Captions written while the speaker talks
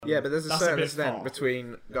Yeah, but there's a that's certain bit extent far.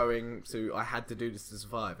 between going to I had to do this to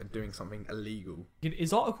survive and doing something illegal.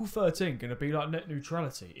 Is Article 13 going to be like net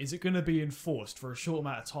neutrality? Is it going to be enforced for a short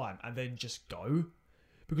amount of time and then just go?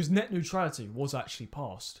 Because net neutrality was actually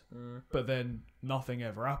passed, but then nothing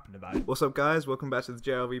ever happened about it. What's up, guys? Welcome back to the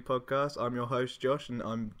JLV podcast. I'm your host, Josh, and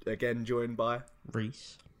I'm again joined by...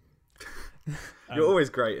 Reese. You're always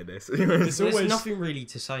great at this. It's There's always, nothing really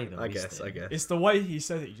to say though. I is guess. there? it's the way he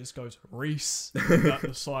said it. He just goes, Reese, at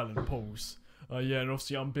the silent pause. Yeah, and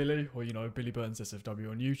obviously I'm Billy, or Billy Burns SFW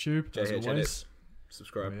on YouTube, as JH always.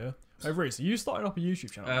 Subscribe. Oh, yeah. Hey, Reese, are you starting up a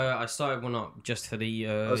YouTube channel? I started one up just for the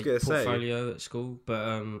was gonna say, portfolio at school, but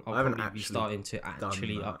I'll haven't probably be actually starting to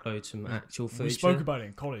actually that. upload some actual footage. we spoke about it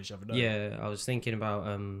in college, haven't we? Yeah, I was thinking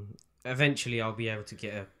about eventually I'll be able to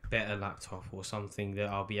get a better laptop or something that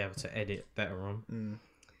I'll be able to edit better on.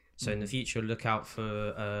 So in the future, look out for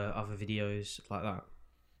other videos like that.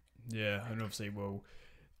 Yeah, and obviously,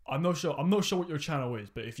 I'm not sure what your channel is,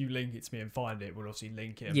 but if you link it to me and find it, we'll obviously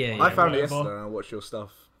link it. Yeah, I found it whatever. yesterday and I watched your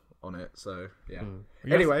stuff on it, so yeah.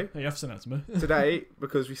 You Anyway, you have to send that to me. today,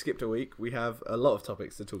 because we skipped a week, we have a lot of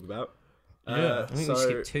topics to talk about. Yeah. I think we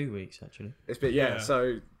skipped 2 weeks actually. It's been, Yeah.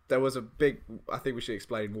 so there was a big... I think we should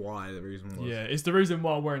explain why the reason was. Yeah, it's the reason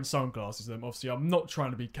why I'm wearing sunglasses. Obviously, I'm not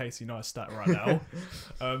trying to be Casey Neistat right now.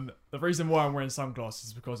 The reason why I'm wearing sunglasses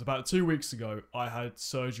is because about 2 weeks ago, I had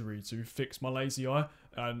surgery to fix my lazy eye.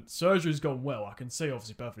 And surgery's gone well. I can see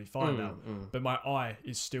obviously perfectly fine now. But my eye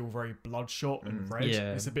is still very bloodshot and red.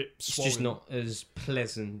 Yeah. It's a bit It's swollen. just not as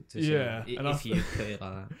pleasant to Yeah, see and if you put it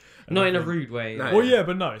like that. And Not I in a think- rude way. No. Well, yeah,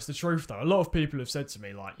 but no, it's the truth though. A lot of people have said to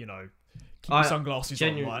me, like, keep your sunglasses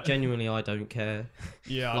on. Like, Genuinely, I don't care.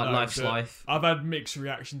 yeah, I Like know, life's but life. I've had mixed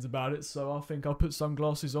reactions about it, so I think I'll put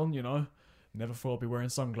sunglasses on. Never thought I'd be wearing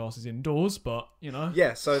sunglasses indoors, but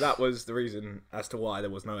Yeah, so that was the reason as to why there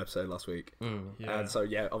was no episode last week. yeah, And so,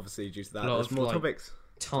 yeah, obviously due to that, Lot there's of, more like, topics.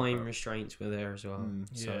 Time restraints were there as well.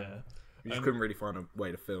 So. yeah, We just couldn't really find a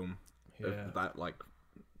way to film yeah. that, like,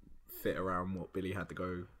 fit around what Billy had to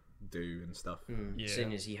go do and stuff. Yeah.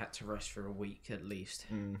 Seeing as he had to rest for a week at least,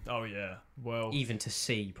 Oh yeah, well, even to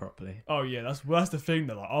see properly. oh yeah, that's the thing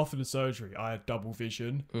though. Like after the surgery, I had double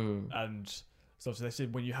vision, Mm. and so they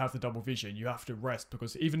said when you have the double vision, you have to rest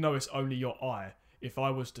because even though it's only your eye, if I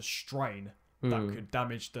was to strain, that could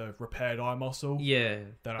damage the repaired eye muscle. Yeah,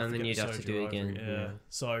 Then I and then you'd have to do it again. Yeah.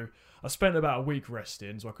 So I spent about a week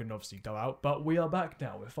resting, so I couldn't obviously go out. But we are back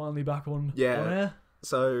now. We're finally back on air.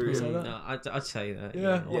 So, you say that? No, I'd say that.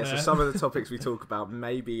 Yeah. yeah, so air. some of the topics we talk about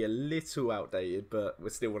may be a little outdated, but we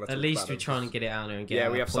still want to talk At about least we're them. trying to get it out there and get. Yeah,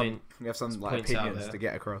 our we have point. some like points out opinions there. to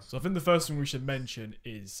get across. So I think the first thing we should mention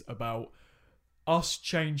is about us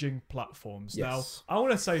changing platforms. Yes. Now, I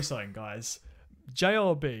want to say something, guys.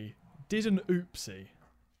 JRB did an oopsie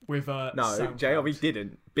with No, SoundCloud. JRB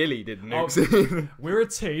didn't. Billy didn't. Oh, Oops. We're a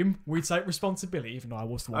team. We take responsibility, even though I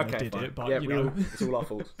was the one Okay, that did fine. it. But yeah, you know, it's all our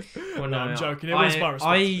fault. Well, No, I'm joking. It was my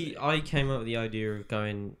responsibility. I came up with the idea of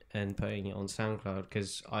going and putting it on SoundCloud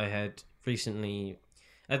because I had recently,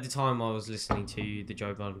 at the time, I was listening to the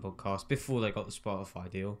Joe Budden podcast before they got the Spotify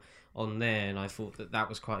deal on there, and I thought that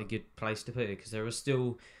was quite a good place to put it because there were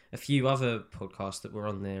still a few other podcasts that were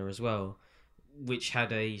on there as well, which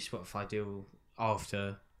had a Spotify deal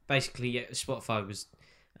after. Basically, yeah, Spotify was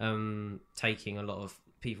taking a lot of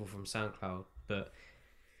people from SoundCloud, but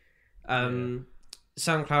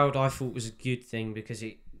SoundCloud I thought was a good thing because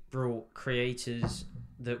it brought creators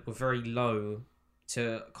that were very low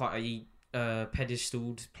to quite a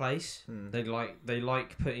pedestaled place. They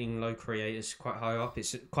like putting low creators quite high up.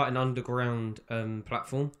 It's quite an underground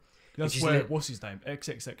platform. that's is where lit. what's his name,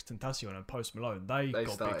 XXX Tentacion and Post Malone. They got big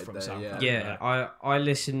started from there, SoundCloud. Yeah, I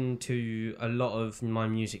listen to a lot of my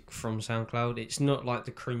music from SoundCloud. It's not like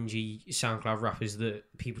the cringy SoundCloud rappers that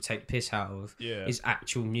people take the piss out of. Yeah. It's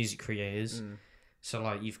actual music creators. So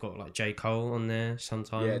like you've got like J. Cole on there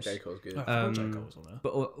sometimes. Yeah, J. Cole's good. I forgot J. Cole was on there.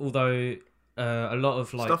 But although a lot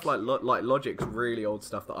of like Stuff like Logic's really old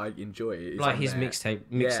stuff that I enjoy. Is like on his there. mixtape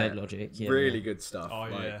Yeah, Logic. Yeah, really good stuff. Oh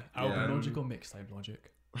like, yeah, album Logic or mixtape Logic?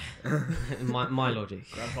 my Logic.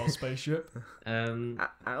 Grandpa's spaceship.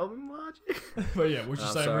 Album Logic. But yeah, what you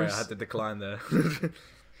I'm say, sorry, Bruce? I had to decline there.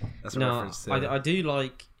 That's a No, reference to I do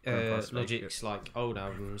like Grandpa's Spaceship. Logic's like old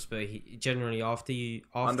albums, but he generally after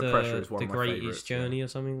Under Pressure is one the of my greatest favourites, journey or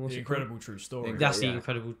something. What's The it called? Incredible True Story. That's the Yeah.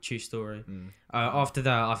 incredible true story. After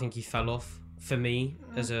that, I think he fell off for me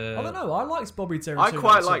as a. I don't know. I liked Bobby Tarantino. I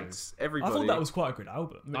quite too. liked Everybody. I thought that was quite a good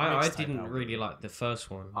album. I Mixtape didn't album. really like the first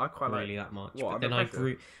one. I quite really that much. What, But Under then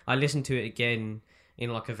Pressure? I listened to it again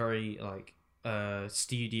in like a very like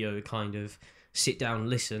studio kind of sit down,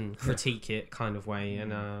 listen, critique it kind of way,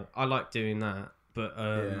 and I like doing that. but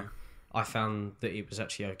Yeah. I found that it was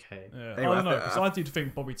actually okay. Yeah. Anyway, I don't know, I because I did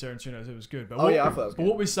think Bobby Tarantino it was good. But Oh, yeah, I thought it was But good.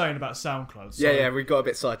 what we're saying about SoundCloud. So Yeah, we got a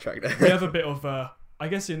bit sidetracked there. we have a bit of, I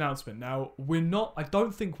guess, the announcement. Now, I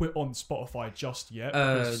don't think we're on Spotify just yet.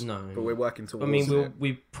 because- No. But we're working towards I mean, it.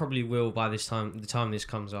 we probably will by the time this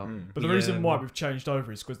comes up. But the reason why we've changed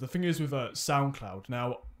over is because the thing is with SoundCloud.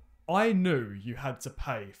 Now, I knew you had to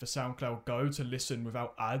pay for SoundCloud Go to listen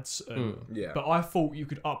without ads, Yeah. but I thought you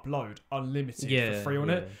could upload unlimited for free on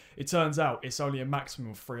it. It turns out it's only a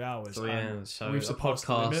maximum of 3 hours. 3 and hours. So we've a surpassed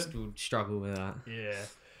the podcast limit. will struggle with that. Yeah.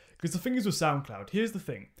 Because the thing is with SoundCloud, here's the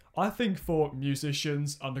thing. I think for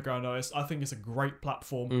musicians, underground artists, I think it's a great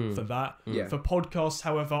platform for that. Yeah. For podcasts,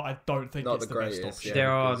 however, I don't think Not it's the the best greatest, option. yeah.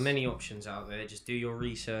 There are because- many options out there. Just do your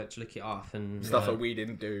research, look it up, and Stuff that we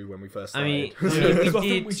didn't do when we first I started. mean, Yeah, because I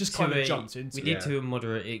think did we just to kind of a- jumped into We it. did Yeah. to a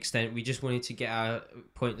moderate extent. We just wanted to get our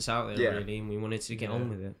points out there, Yeah. really, and we wanted to get on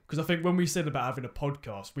with it. Because I think when we said about having a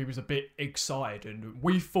podcast, we was a bit excited, and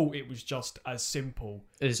we thought it was just as simple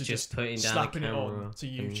It's to just putting down slapping the it camera on to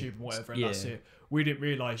YouTube and whatever, and yeah. that's it. We didn't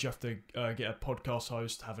realise you have to get a podcast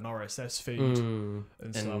host, have an RSS feed, and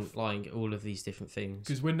and stuff. like all of these different things.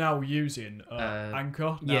 Because we're now using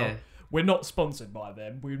Anchor. Now, yeah. we're not sponsored by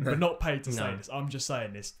them. We're not paid to say No. this. I'm just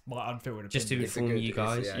saying this, my unfiltered Just to opinion. It's a inform good- you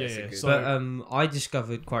it's- guys. yeah, Yeah, it's a yeah, good- so- But I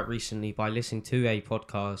discovered quite recently by listening to a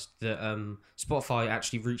podcast that Spotify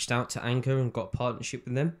actually reached out to Anchor and got a partnership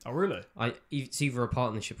with them. Oh, really? It's either a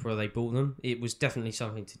partnership or they bought them. It was definitely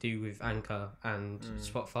something to do with Anchor and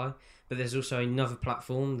Spotify. But there's also another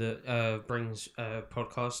platform that brings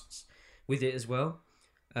podcasts with it as well.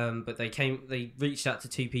 But they reached out to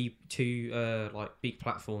two like big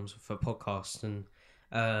platforms for podcasts, and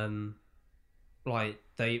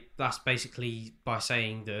that's basically by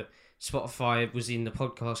saying that Spotify was in the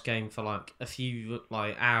podcast game for like a few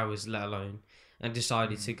like hours, let alone, and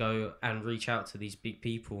decided to go and reach out to these big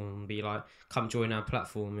people and be like, come join our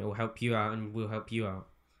platform, it will help you out and we'll help you out.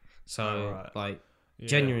 So Right. like Yeah.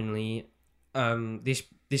 genuinely,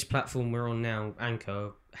 this platform we're on now,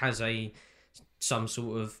 Anchor, has some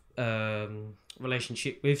sort of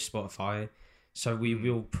relationship with Spotify, so we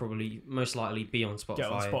will probably most likely be on Spotify.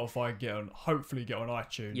 Get on Spotify, hopefully get on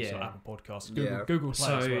iTunes, Yeah. or Apple Podcasts, Yeah. Google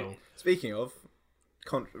Play as So- well. Speaking of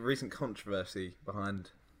recent controversy behind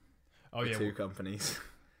Oh the yeah, two companies.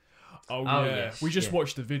 oh Oh, yeah. yes, We just yeah.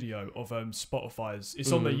 watched the video of Spotify's.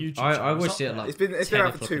 It's on their YouTube. I channel. It's watched up it there. like It's been 10 out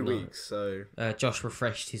for o'clock 2 at night. weeks, so Josh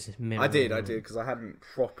refreshed his memory. I did because I hadn't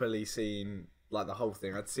properly seen like the whole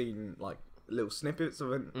thing. I'd seen like little snippets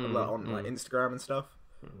of it like, on like Instagram and stuff,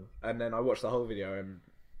 and then I watched the whole video. And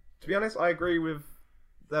to be honest, I agree with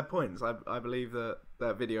their points. I believe that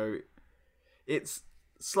video, it's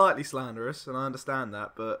slightly slanderous, and I understand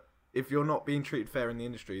that, but if you're not being treated fair in the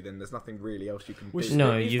industry, then there's nothing really else you can Which- do.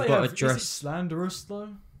 No, if you've they got to Is dress- it slanderous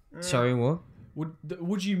though? Sorry, what?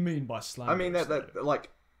 What do you mean by I slanderous? mean that like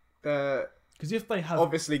they're because if they have,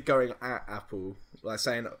 obviously going at Apple, like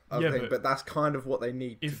saying other Yeah, things, but that's kind of what they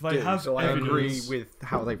need if to they do. have So I agree evidence- with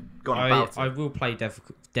how they've gone about I it. will play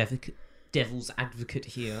devil's advocate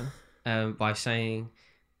here by saying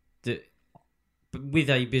that with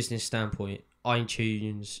a business standpoint,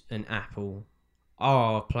 iTunes and Apple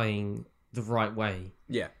are playing the right way.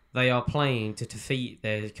 Yeah, They are playing to defeat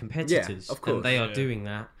their competitors, of course. and they are Yeah. doing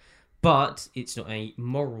that. But it's not a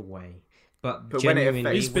moral way. But But when it genuinely,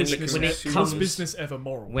 affects is when business, when it consumer- comes is business ever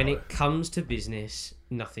moral? when though? it comes to business,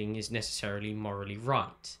 nothing is necessarily morally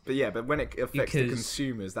right. but when it affects the Because-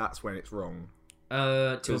 consumers, that's when it's wrong. To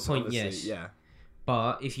a 'Cause point, obviously, yes. Yeah,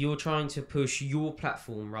 But if you're trying to push your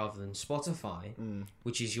platform rather than Spotify, Mm.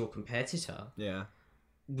 which is your competitor, yeah.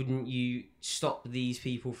 wouldn't you stop these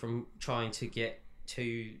people from trying to get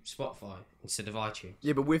to Spotify instead of iTunes?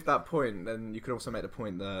 Yeah, but with that point, then you could also make the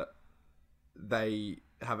point that they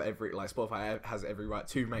have Spotify has every right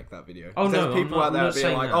to make that video. Oh, There's no, people I'm out there not being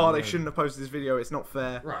saying like, that, "Oh, they no. shouldn't have posted this video. It's not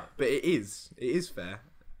fair." Right. But it is fair,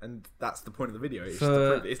 and that's the point of the video. It's, For- just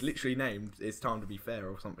to prove it's literally named. It's time to be fair,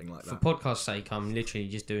 or something like For that. podcast's sake, I'm literally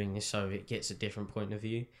just doing this so it gets a different point of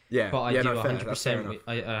view. Yeah, But I yeah, do no, fair, 100%. that's fair enough.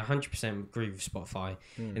 I 100% agree with Spotify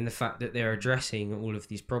Hmm. in the fact that they're addressing all of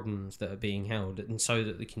these problems that are being held, and so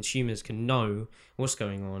that the consumers can know what's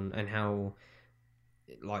going on and how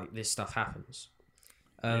like this stuff happens.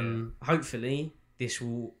 Hopefully, this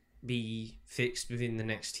will be fixed within the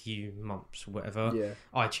next few months or whatever. Yeah.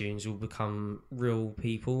 iTunes will become real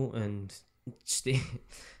people, and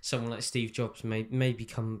someone like Steve Jobs may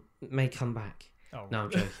come back. Oh, No,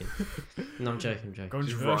 I'm joking. I'm joking.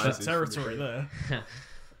 controversial rises territory from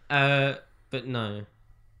there. But no.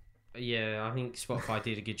 Yeah, I think Spotify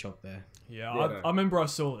did a good job there. Yeah, Yeah. I remember I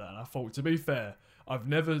saw that and I thought, to be fair, I've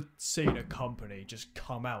never seen a company just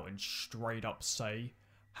come out and straight up say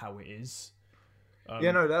how it is.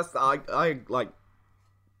 That's I like.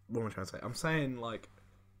 What am I trying to say? I'm saying like,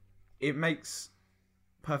 it makes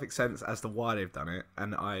perfect sense as to why they've done it,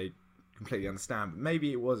 and I completely understand.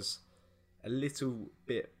 Maybe it was a little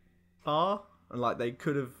bit far, and like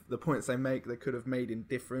the points they could have made in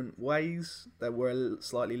different ways that were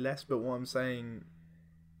slightly less. But what I'm saying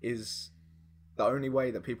is the only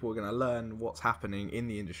way that people are going to learn what's happening in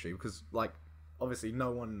the industry, because like obviously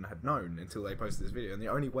no one had known until they posted this video, and the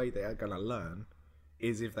only way they are going to learn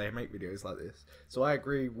is if they make videos like this. So I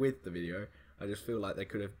agree with the video. I just feel like they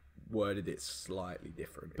could have worded it slightly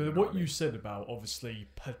different. But what you said about obviously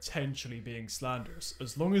potentially being slanderous,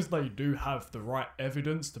 as long as they do have the right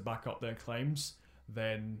evidence to back up their claims,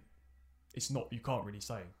 then it's not, you can't really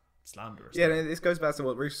say slanderous. Yeah, and this goes back to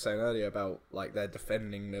what Bruce was saying earlier about like they're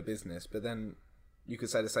defending their business, but then you could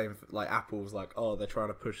say the same for, like Apple's like, oh, they're trying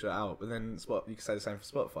to push it out, but then you could say the same for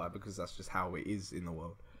Spotify, because that's just how it is in the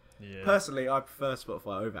world. Yeah. Personally, I prefer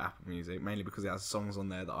Spotify over Apple Music, mainly because it has songs on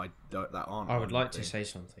there that aren't. I would like to say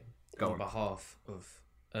something Go on behalf of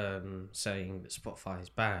saying that Spotify is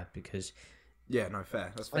bad, because yeah, no,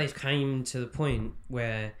 fair. That's fair. they've came to the point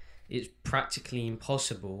where it's practically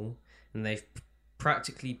impossible, and they've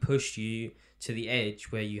practically pushed you to the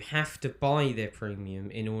edge where you have to buy their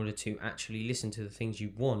premium in order to actually listen to the things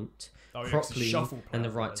you want properly and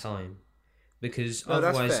the right time. Because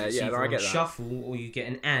otherwise it's either on shuffle or you get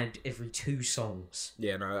an ad every 2 songs.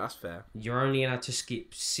 Yeah, no, that's fair. You're only allowed to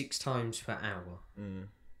skip 6 times per hour.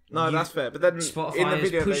 No, that's fair. But then Spotify in the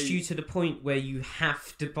video, has pushed you to the point where you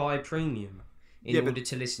have to buy premium in order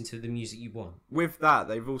to listen to the music you want. With that,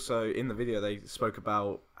 they've also, in the video, they spoke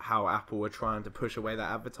about how Apple were trying to push away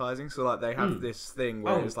that advertising. So like they have this thing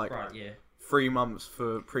where it's like 3 months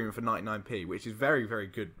for premium for 99p, which is very, very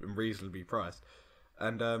good and reasonably priced.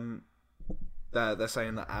 And they're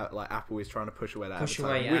saying that like Apple is trying to push away that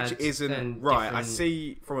advertising, which isn't right. I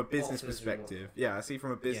see from a business perspective. Yeah, I see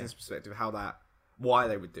from a business perspective why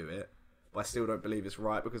they would do it, but I still don't believe it's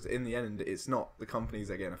right, because in the end, it's not the companies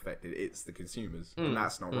that are getting affected; it's the consumers, and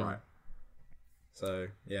that's not right. So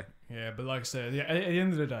yeah. Yeah, but like I said, at the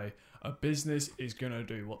end of the day, a business is gonna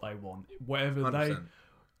do what they want, whether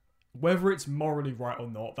it's morally right or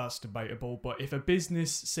not, that's debatable. But if a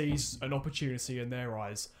business sees an opportunity in their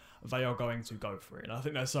eyes, they are going to go for it. And I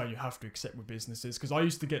think that's something you have to accept with businesses, because I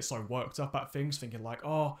used to get so worked up at things, thinking like,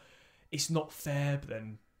 oh, it's not fair. But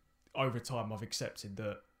then over time, I've accepted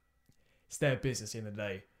that it's their business. In the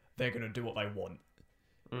day, they're going to do what they want.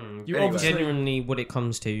 Genuinely, what it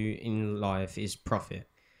comes to in life is profit.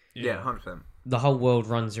 Yeah, 100%. The whole world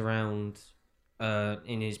runs around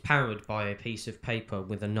and is powered by a piece of paper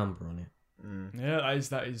with a number on it. Yeah,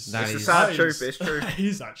 that is. It's the sad truth. It's true. That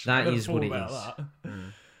is actually. That is what it is.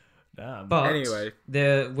 Damn. But anyway,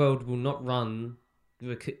 the world will not run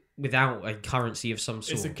without a currency of some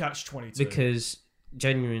sort. It's a catch-22. Because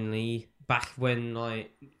genuinely, back when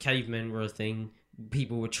like cavemen were a thing,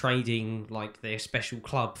 people were trading like their special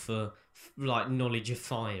club for like knowledge of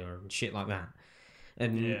fire and shit like that,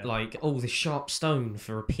 and like the sharp stone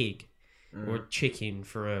for a pig, or a chicken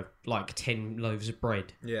for 10 loaves of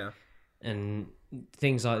bread. Yeah, and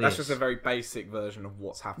things like that's this. just a very basic version of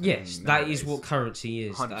what's happening. Yes, that is what currency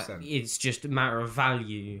is. 100%. It's just a matter of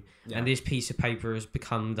value, and this piece of paper has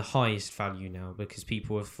become the highest value now, because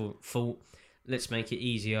people have thought, let's make it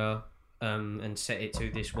easier and set it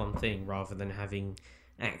to this one thing rather than having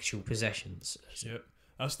actual possessions. Yep,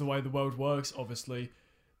 that's the way the world works, obviously.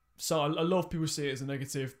 So a lot of people see it as a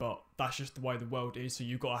negative, but that's just the way the world is. So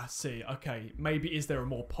you've got to see, okay, maybe is there a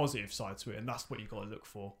more positive side to it, and that's what you've got to look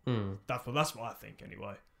for. That's what I think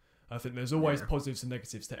anyway. I think there's always positives and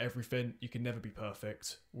negatives to everything. You can never be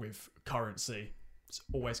perfect with currency. It's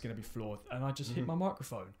always going to be flawed. And I just hit my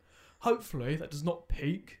microphone. Hopefully that does not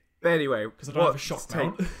peak. But anyway, because I don't have a shock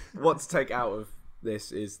mount. What to take out of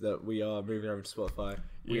this is that we are moving over to Spotify.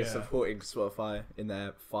 We are supporting Spotify in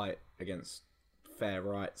their fight against fair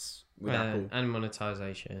rights with Apple and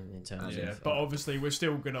monetization in terms of. But obviously we're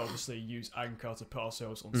still going to use Anchor to put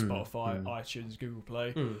ourselves on Spotify, iTunes, Google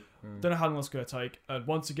Play. Don't know how long that's going to take. And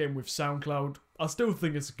once again with SoundCloud, I still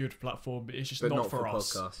think it's a good platform, but it's just not for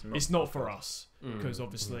us. It's not for us because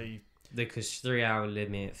obviously because 3 hour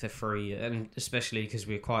limit for free, and especially because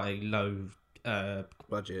we're quite a low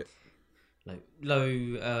budget, like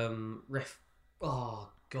low Oh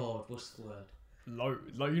God, what's the word? Low.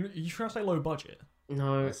 You trying to say low budget?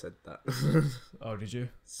 No, I said that. Oh, did you?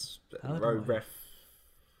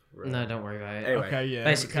 No, don't worry about it. Anyway, Okay, yeah.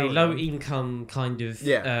 Basically, carry low on. income kind of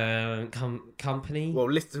company.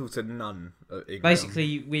 well, little to none. Income.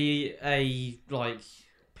 Basically, we're a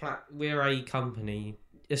company.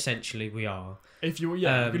 Essentially, we are If you you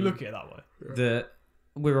can look at it that way. that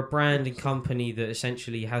we're a branding company that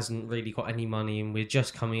essentially hasn't really got any money, and we're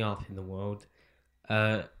just coming up in the world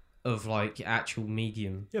of like actual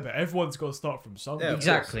medium. Yeah, but everyone's got to start from somewhere. Yeah,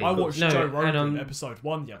 Exactly. I watched No, Joe and, Rogan episode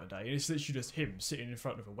 1 the other day, and it's literally just him sitting in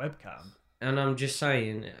front of a webcam. And I'm just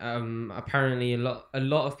saying, apparently a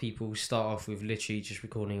lot of people start off with literally just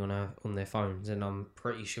recording on their phones, and I'm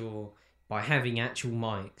pretty sure by having actual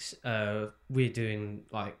mics, we're doing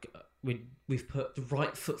like we've put the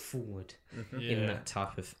right foot forward in that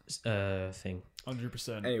type of thing.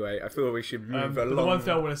 100%. Anyway, I feel we should move but along. the one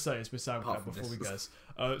thing I want to say is with Apart SoundCloud from before we this.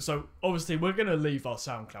 go. So obviously we're going to leave our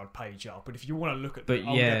SoundCloud page up, but if you want to look at the But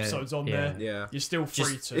old yeah, episodes on yeah. there, Yeah, you're still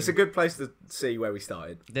free to. it's a good place to see where we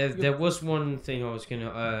started. There was one thing I was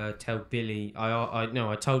gonna tell Billy.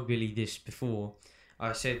 I told Billy this before.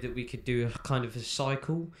 I said that we could do a kind of a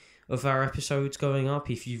cycle of our episodes going up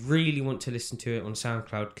if you really want to listen to it on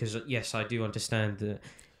SoundCloud. Because yes, I do understand that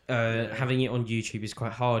having it on YouTube is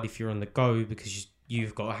quite hard if you're on the go, because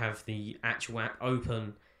you've got to have the actual app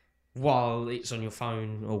open while it's on your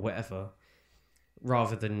phone or whatever,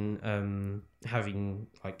 rather than having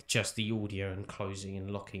like just the audio and closing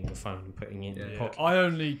and locking the phone and putting it in the pocket. I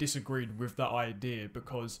only disagreed with that idea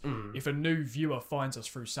because if a new viewer finds us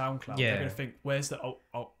through SoundCloud, they're going to think, "Where's the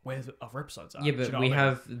other episodes at?" Yeah, Do you but know we what I mean?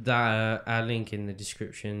 have that our link in the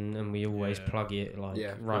description, and we always Yeah. plug it right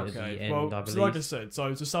at the end. Well, I believe. so like I said,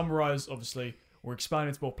 so to summarise, obviously we're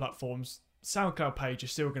expanding to more platforms. SoundCloud page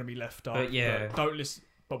is still going to be left up. But don't listen.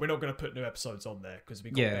 But we're not going to put new episodes on there because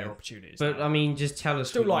we've got better opportunities. But now. I mean, just tell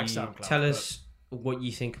us. Still like SoundCloud, Tell us what you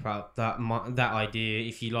think about that idea.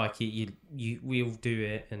 If you like it, we'll do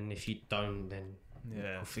it, and if you don't, then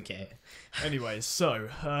we'll forget it. Anyways, so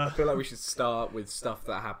I feel like we should start with stuff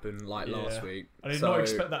that happened last week. I did not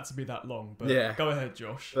expect that to be that long, but go ahead,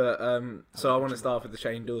 Josh. But so I want to start with the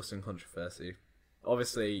Shane Dawson controversy.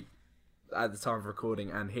 Obviously, at the time of recording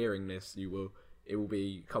and hearing this, it will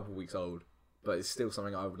be a couple of weeks old, but it's still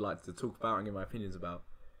something I would like to talk about and give my opinions about.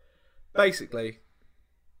 Basically,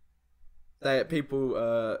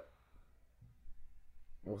 people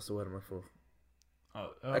what's the word I'm looking for?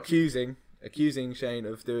 Accusing Shane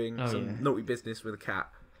of doing some naughty business with a cat.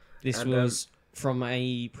 This was from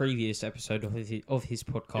a previous episode of his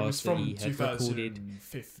podcast it was from that he had recorded.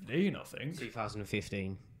 2015, I think.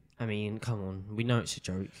 2015. I mean, come on, we know it's a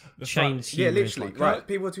joke. The Shane's fact- humour is literally, like right?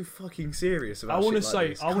 People are too fucking serious about. I want to shit like say,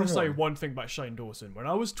 this. I want to Come say on. one thing about Shane Dawson. When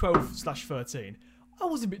I was 12/13, I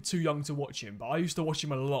was a bit too young to watch him, but I used to watch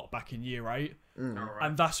him a lot back in year 8,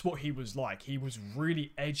 and that's what he was like. He was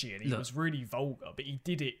really edgy and he was really vulgar, but he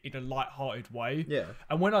did it in a light-hearted way. Yeah.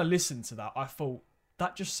 And when I listened to that, I thought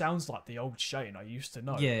that just sounds like the old Shane I used to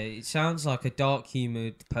know. Yeah, it sounds like a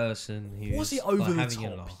dark-humoured person who's Was it over like, the having a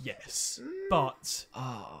top? laugh. Yes, but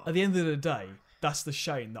at the end of the day, that's the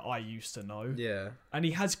Shane that I used to know. Yeah. And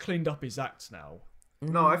he has cleaned up his act now.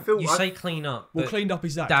 No, I feel You say clean up, Well, but cleaned up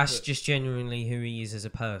his act. that's but- just genuinely who he is as a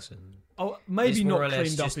person. Oh, maybe It's not more or less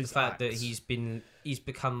cleaned up just his the fact act. that he's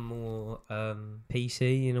become more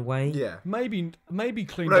PC in a way. Yeah. Maybe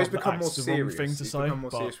cleaned No, up he's the become act's more the wrong serious. thing to He's say. become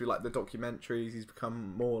more but serious with like the documentaries. He's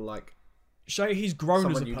become more like Shane, he's grown as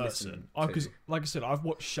someone a you person. listen Because, to. like I said, I've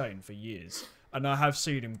watched Shane for years, and I have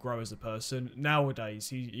seen him grow as a person. Nowadays,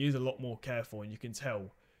 he is a lot more careful, and you can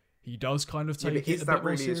tell he does kind of yeah, take but it is a that bit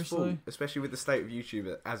more really his fault? seriously. Especially with the state of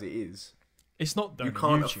YouTube as it is. It's not You only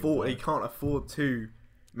can't YouTube, afford. though. He can't afford to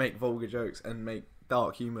make vulgar jokes and make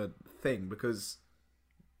dark humor thing because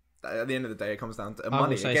at the end of the day, it comes down to I will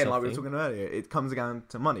money. say Again, like we were something. talking earlier, it comes down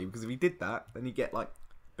to money because if he did that, then he'd get like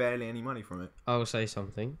barely any money from it. I will say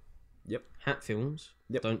something. Yep. Hat films.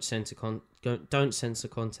 Yep. Don't censor don't censor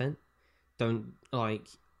content. Don't like.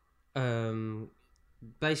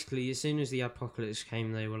 Basically, as soon as the apocalypse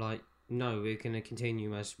came, they were like, "No, we're going to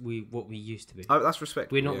continue as what we used to be. Oh, that's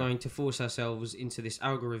respectable. We're not yeah. going to force ourselves into this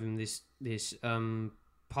algorithm, this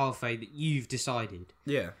pathway that you've decided."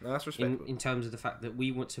 Yeah, no, that's respectable. In terms of the fact that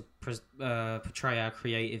we want to portray our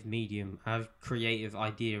creative medium, our creative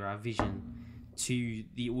idea, our vision to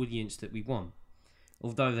the audience that we want.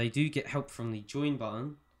 Although they do get help from the join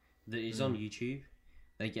button that is on YouTube,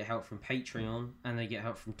 they get help from Patreon, and they get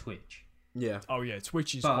help from Twitch. Yeah. Oh yeah,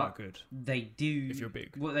 Twitch is But quite good. They do. If you're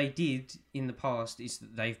big. What they did in the past is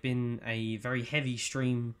that they've been a very heavy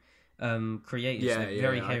stream creators. Yeah, They're yeah,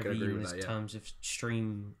 very I could heavy agree in with that, yeah. terms of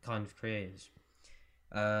stream kind of creators.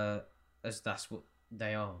 As that's what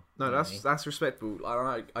They are. No, really. that's respectable.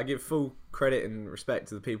 I give full credit and respect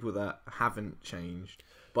to the people that haven't changed,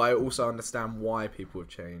 but I also understand why people have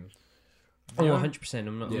changed. Oh, Yeah. 100%.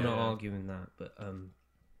 I'm not arguing that, but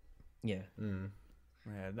yeah.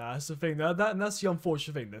 Yeah, that's the thing. And that's the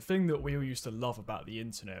unfortunate thing. The thing that we all used to love about the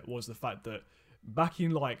internet was the fact that back in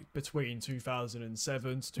like between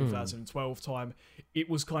 2007 to 2012 time, it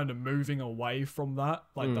was kind of moving away from that,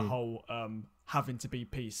 like the whole having to be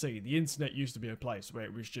PC. The internet used to be a place where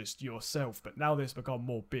it was just yourself, but now that it's become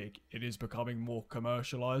more big, it is becoming more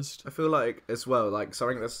commercialized. I feel like as well, like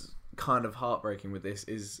something that's kind of heartbreaking with this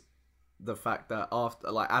is the fact that after,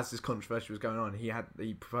 like, as this controversy was going on,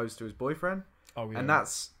 he proposed to his boyfriend, and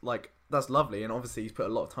that's lovely, and obviously he's put a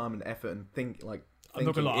lot of time and effort and I'm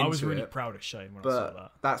not gonna lie, I was really it, proud of Shane when I saw that.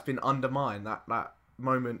 but that's been undermined. That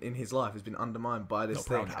moment in his life has been undermined by this Not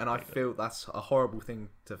thing, proud, and I happy, feel that's a horrible thing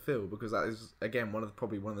to feel, because that is again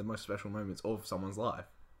probably one of the most special moments of someone's life,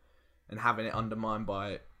 and having it undermined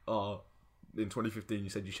by in 2015 you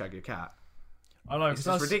said you shag your cat. I know, It's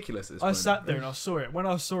just ridiculous. At this I point. sat there and I saw it. When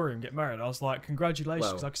I saw him get married, I was like,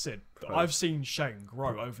 congratulations. Well, Like I said, proud. I've seen Shane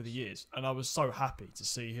grow over the years, and I was so happy to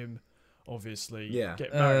see him, obviously, get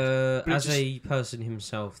married. But it As just- a person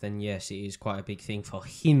himself, then yes, it is quite a big thing for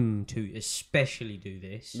him to especially do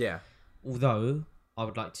this. Yeah. Although I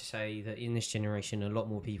would like to say that in this generation, a lot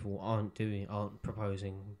more people aren't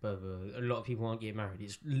proposing. Blah, blah. A lot of people aren't getting married.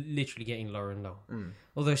 It's literally getting lower and lower.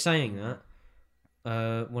 Although saying that,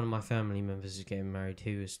 one of my family members is getting married,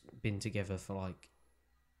 who has been together for like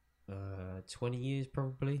 20 years,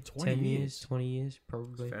 probably 20 10 years? years, 20 years,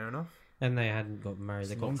 probably, Fair enough. and they hadn't got married.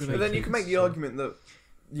 They got longer 3 than- But then you kids, can make the so- argument that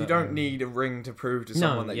you don't need a ring to prove to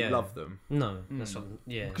someone that you love them. No, that's what,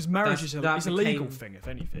 yeah. Because marriage That's- is that it's a legal became- thing, if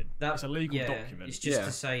anything. That, It's a legal yeah, document. It's just Yeah.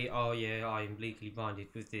 to say, oh yeah, I'm legally binded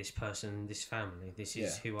with this person, this family. This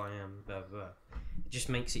is Yeah. who I am. Blah blah. It just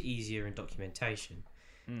makes it easier in documentation.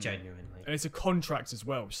 Genuinely. And it's a contract as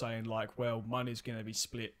well, saying like, well, money's going to be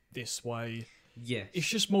split this way. Yes. It's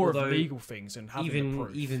just more Although of legal things and having the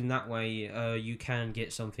proof. even that way, you can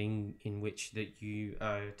get something in which that you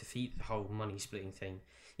defeat the whole money splitting thing.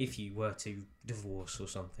 If you were to divorce or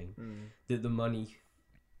something, that the money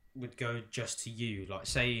would go just to you. Like,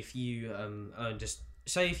 say if you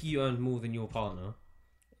earned more than your partner,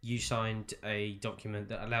 you signed a document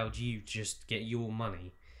that allowed you to just get your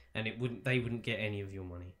money, and they wouldn't get any of your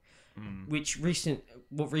money.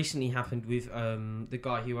 What recently happened with the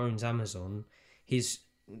guy who owns Amazon,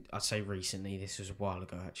 I'd say recently, this was a while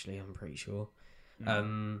ago actually, I'm pretty sure.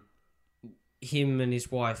 Him and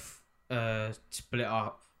his wife split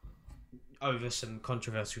up over some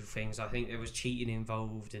controversial things. I think there was cheating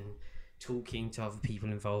involved and talking to other people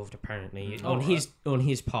involved apparently on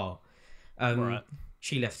his part. Right.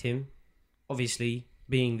 She left him, obviously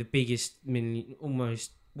being the biggest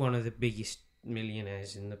almost one of the biggest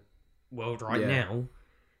millionaires in the world right now,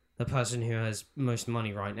 the person who has most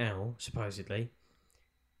money right now, supposedly,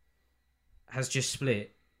 has just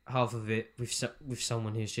split half of it with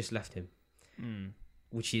someone who's just left him,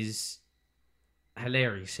 which is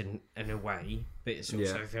hilarious in a way, but it's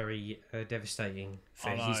also very devastating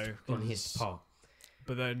on his part.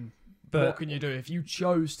 But then, what can you do if you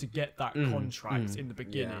chose to get that contract in the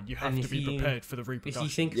beginning? You have And to if be you- prepared for the If repercussions. you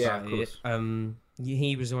think Yeah, about of it,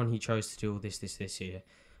 he was the one who chose to do all this here.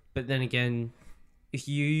 But then again, if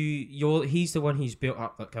he's the one who's built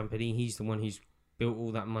up that company. He's the one who's built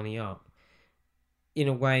all that money up. In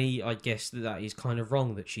a way, I guess that is kind of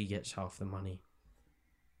wrong that she gets half the money.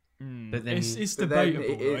 But then it's but then debatable.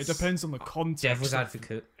 it It is- depends on the context. devil's of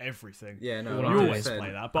everything. everything. Yeah, no, You You 100%. always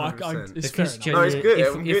play that, but I, 100%. it's Because fair enough. No, it's good.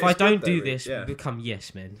 genuinely, It's if I good don't though, do Reece, this, yeah. we become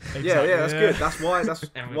yes men. Yeah, that's yeah. good. That's why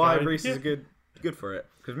And we why go, Reece is good for it.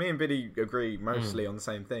 Because me and Biddy agree mostly on the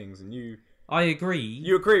same things, and you I agree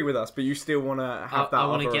with us, but you still want to have that I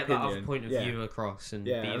want other to get that opinion. other point of yeah. view across, and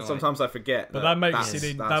Yeah, be and like, sometimes I forget. But that makes that's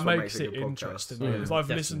it what makes a it good podcast. interesting. Yeah, Because I've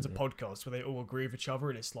listened to definitely. podcasts where they all agree with each other,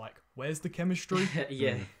 and it's like, where's the chemistry?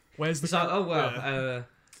 yeah. Where's the? It's like, oh well.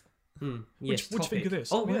 yeah. Yes. What do you think of topic. this?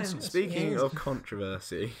 Oh, Oh, yes. yes. Speaking of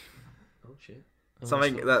controversy, Oh shit. Oh,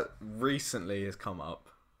 something sorry. that recently has come up,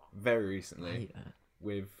 very I recently, hate that.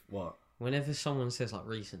 with what? Whenever someone says like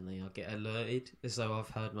recently, I get alerted as though I've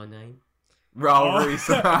heard my name. Well,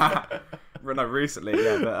 no, recently,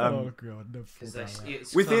 yeah, but Oh god, never Because thought about that.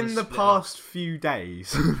 it's within kind of the split past few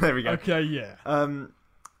days, there we go. Okay, yeah.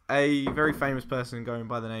 A very famous person going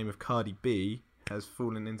by the name of Cardi B has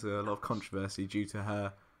fallen into a lot of controversy due to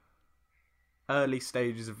her early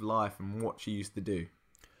stages of life and what she used to do.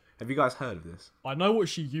 Have you guys heard of this? I know what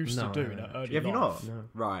she used No, to do in her early Have you life. not? No.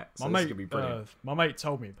 Right. So My this is mate, gonna be brilliant. my mate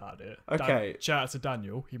told me about it. Okay. Shout out to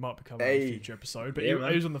Daniel. He might be coming on Hey. a future episode. But Yeah, he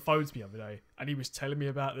man. was on the phone to me the other day, and he was telling me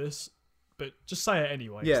about this. But just say it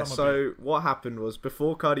anyway. 'cause Yeah. I'm a bit- So what happened was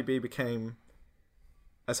before Cardi B became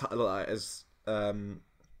as As-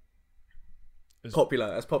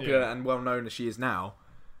 popular yeah. and well known as she is now,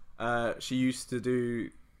 she used to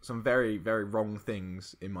do some very, very wrong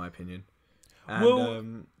things, in my opinion. And,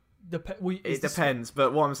 Well, it depends,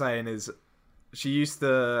 but what I'm saying is, she used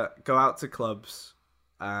to go out to clubs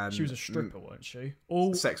and She was a stripper, weren't she?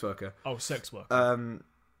 All sex worker. sex worker.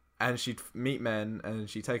 And she'd meet men and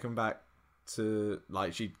she'd take them back to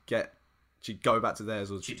like she'd go back to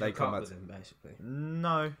theirs or She'd they hook come up back. with them, basically.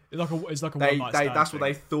 No, It's like a they one night stand that's what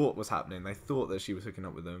thing. they thought was happening. They thought that she was hooking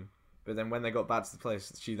up with them, but then when they got back to the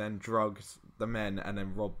place, she then drugged the men and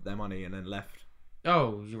then robbed their money and then left.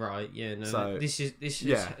 Oh, you're right. Yeah, no. So-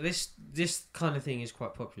 This kind of thing is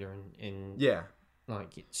quite popular in Yeah,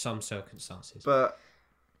 like some circumstances. but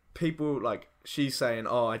people like she's saying,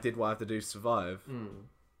 "Oh, I did what I have to do to survive," Mm.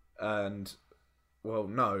 and well,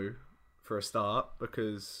 no, for a start,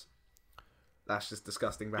 because that's just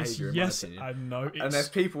disgusting It's behavior. In yes my opinion. and no. And there's It's,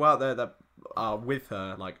 people out there that are with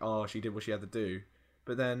her, like, oh, she did what she had to do.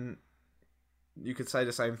 But then you could say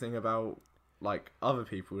the same thing about like other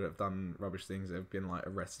people that have done rubbish things that have been like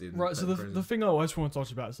arrested. and right. So put in the prison. thing I just want to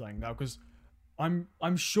talk about saying now, because I'm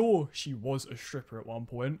sure she was a stripper at one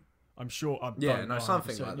point. I'm sure. I Yeah, don't no, know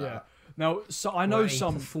something 100%, like yeah. that. Now, so I know Or a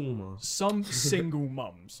some performer. single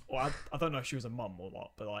mums, or I don't know if she was a mum or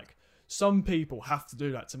not, but like some people have to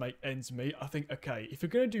do that to make ends meet. I think, okay, if you're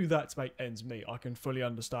going to do that to make ends meet, I can fully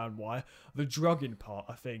understand why. The drugging part,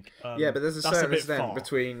 I think. Yeah, but there's a that's certain bit extent far.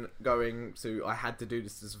 between going to I had to do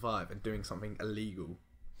this to survive and doing something illegal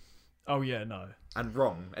Oh yeah, no. and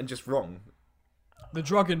wrong and just wrong. The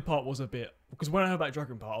drugging part was a bit, because when I heard about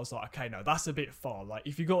drugging part, I was like, okay, no, that's a bit far. Like,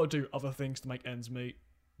 if you got to do other things to make ends meet,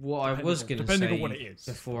 What I Depending was on- going to depending say on what it is.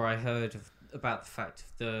 before I heard about the fact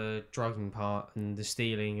of the drugging part and the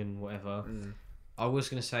stealing and whatever, I was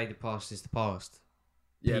going to say the past is the past.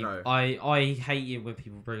 Yeah, Pe- no, I hate it when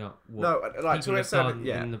people bring up what no, like people to a have certain, done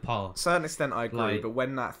yeah, in the past. certain extent I agree. Like- but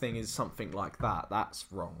when that thing is something like that, that's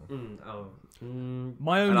wrong.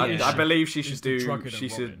 my And only issue I believe she is should the do. drugging She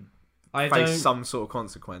and should robbing. I face don't. some sort of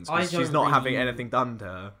consequence I because she's don't not having really- anything done to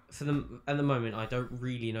her. For them at the moment, I don't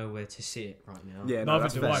really know where to sit right now. Yeah, no, Neither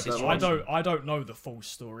that's do fair. I. That's But situation. I don't know the full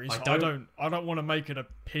story. So I don't want to make an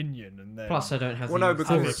opinion and then Plus, I don't have Well, the no, because-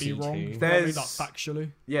 have it authority be wrong. to. You know what I mean? There's- Like,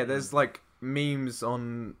 factually. Yeah, there's like memes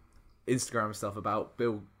on Instagram and stuff about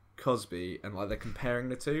Bill Cosby and like they're comparing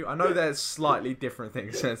the two. I know there's slightly different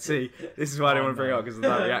things. See, this is why I didn't want to bring it up because of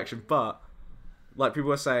that reaction. But like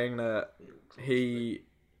people are saying that he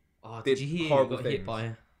Oh, did did you hear? horrible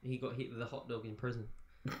He got hit with a hot dog in prison.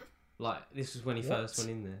 Like this was when he What? first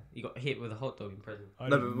went in there. He got hit with a hot dog in prison. I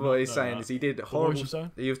no, did but not what he's know saying that. is he did What horrible. was you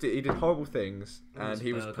saying? He did horrible things, It was and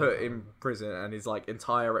he was burger. put in prison, and his like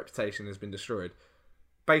entire reputation has been destroyed,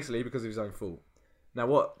 basically because of his own fault. Now,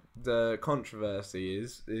 what the controversy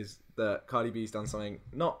is that Cardi B's done something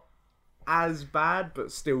not as bad,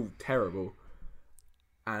 but still terrible,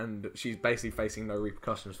 and she's basically facing no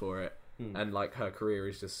repercussions for it, and like her career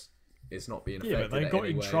is just it's not being affected. Yeah, but they in got any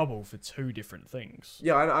in way. trouble for two different things.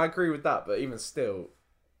 Yeah, I agree with that, but even still,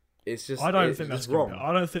 it's just I don't it's think that's just wrong.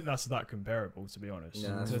 I don't think that's that comparable, to be honest.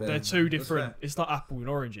 Yeah, that's they're, fair. they're two That's different. fair. It's like apple and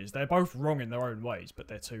oranges. They're both wrong in their own ways, but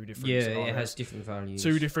they're two different. Yeah, scenarios. it has different values.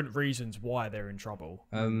 two different reasons why they're in trouble.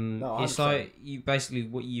 No, It's 100%. like you basically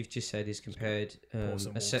what you've just said is compared Pour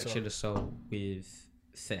some a water. sexual assault with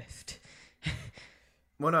theft.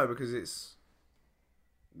 Well, no, because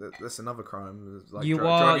that's another crime. Like You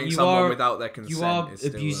drugging you someone are- without their consent. You are is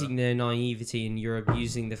still, abusing their naivety, and you're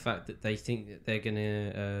abusing the fact that they think that they're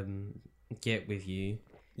gonna get with you.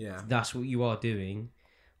 yeah. That's what you are doing.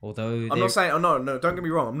 Although I'm they're- not saying. Oh no! Don't get me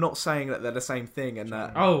wrong. I'm not saying that they're the same thing and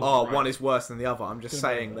that right. one is worse than the other. I'm just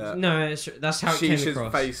saying that no, that's how it she came should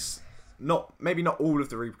across. face maybe not all of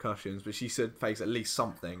the repercussions, but she should face at least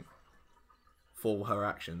something for her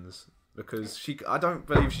actions because I don't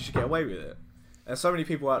believe she should get away with it. And so many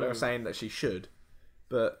people out there are saying that she should,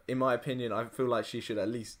 but in my opinion, I feel like she should at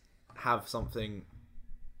least have something.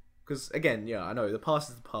 Because again, yeah, I know the past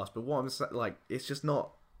is the past, but what I'm saying, like, it's just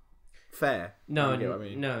not fair. No, You get what I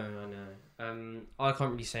mean? no. I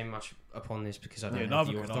can't really say much upon this because I don't have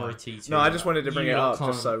neither the can I. authority to. No, I just wanted to bring You it lot up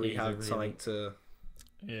can't just so we either, have really. something to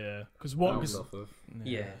Yeah, because what? bounce 'Cause- off of.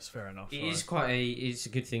 Yeah. it's fair enough. It right? is it's a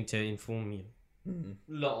good thing to inform you.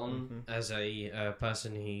 Lot on as a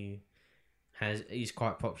person who is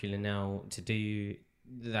quite popular now to do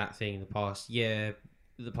that thing in the past. Yeah,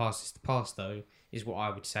 the past is the past, though, is what I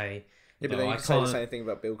would say. Yeah, but then you can say the same thing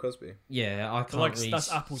about Bill Cosby. Yeah, I can't Like really...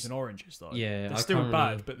 that's apples and oranges, though. Yeah, they're I still can't bad,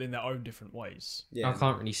 really- but in their own different ways. Yeah, I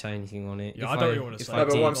can't really say anything on it. Yeah, If I don't really wanna if say I No,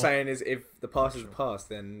 but did- what I'm saying is, if the past is the past,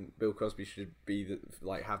 then Bill Cosby should be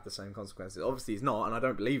have the same consequences. Obviously, he's not, and I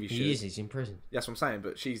don't believe he should. He is. He's in prison. That's what I'm saying,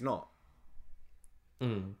 but she's not.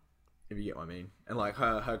 Mm. If you get what I mean, and like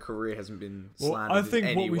her career hasn't been Well, slandered I think in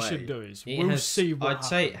any what we way. should do is It we'll has, see what I'd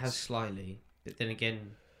say it happens. has slightly, but then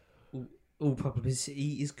again, all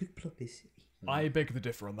publicity is good publicity. I beg to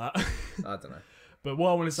differ on that. I don't know. But what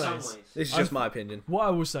I want to say Some is, ways. This is just my opinion. what I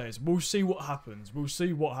will say is, we'll see what happens. We'll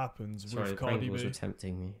see what happens Sorry, with the Cardi Pringles B. were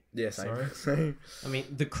tempting me. Yeah, same. Sorry? Same. I mean,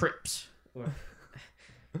 the Crips.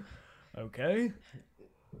 Okay.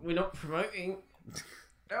 We're not promoting.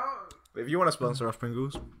 No. But if you want to sponsor us,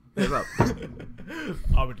 Pringles, hit us up.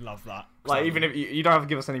 I would love that. Like, even if you don't have to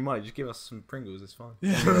give us any money, just give us some Pringles. It's fine.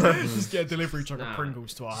 Yeah, just get a delivery truck of Nah.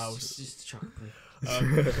 Pringles to our house. Just chocolate.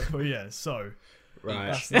 But yeah, so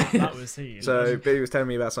Right. that was he. So Billy was telling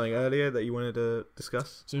me about something earlier that you wanted to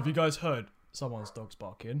discuss. So if you guys heard someone's dog's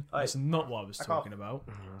barking, that's not what I was talking about.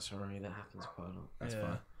 Oh, sorry, that happens quite a lot. That's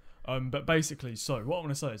Yeah. fine. But basically, so what I want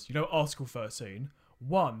to say is, Article 13.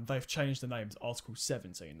 One, they've changed the name to Article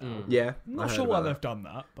 17 now. Yeah. I'm I not heard sure why about they've done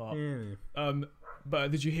that, but that. but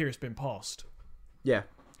did you hear it's been passed? Yeah.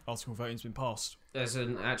 Article 13's been passed. There's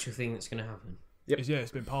an actual thing that's going to happen. Yep. Yeah,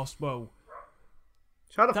 it's been passed. Well,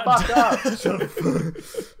 Shut the That- fuck up.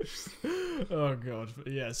 oh god,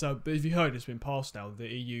 yeah. So if you heard, it's been passed now. The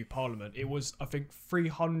EU Parliament. It was, I think,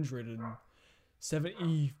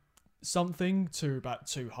 370 something to about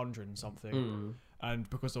 200 and something. And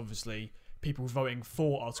because obviously people voting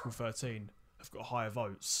for Article 13 have got higher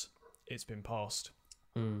votes, it's been passed.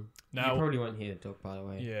 You Now, probably won't hear it, dog, by the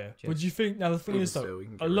way. yeah. Just- But do you think now the thing Even is though, still, we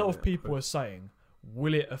can a get lot rid of of it, people but- are saying,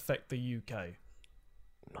 will it affect the UK?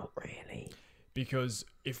 Not really. Because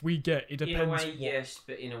if we get, it depends. In a way, yes,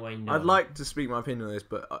 but in a way, no. I'd like to speak my opinion on this,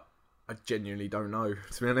 but I genuinely don't know,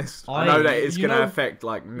 to be honest. I I- know that it's you going to know- affect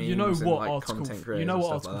like memes You know and what like Article? content creators You know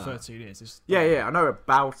what and stuff Article like that. 13 is? It's, Yeah, I know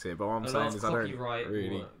about it, but what I'm a saying lot is of I don't copyright really.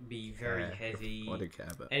 will be very Yeah, heavy. I don't care,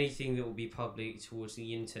 but Anything that will be public towards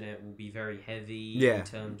the internet will be very heavy Yeah. in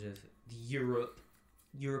terms of the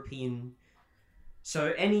European.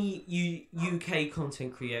 So any UK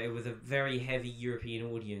content creator with a very heavy European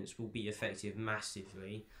audience will be affected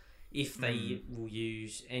massively if they will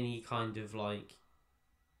use any kind of like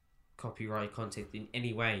copyright content in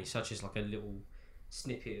any way, such as like a little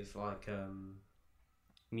snippet of like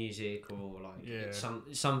music or like Yeah.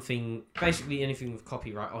 something, basically anything with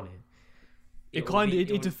copyright on it. it will kind of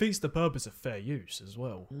be- it defeats the purpose of fair use as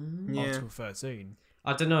well. yeah, Article 13.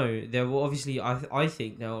 I don't know. There will obviously, I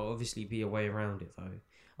think there will obviously be a way around it though.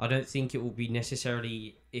 I don't think it will be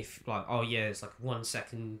necessarily if like, oh yeah, it's like 1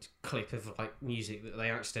 second clip of like music that they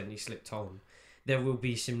accidentally slipped on. There will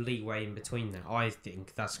be some leeway in between that. I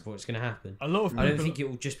think that's what's going to happen. A lot of people. I don't think it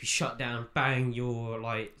will just be shut down. Bang! You're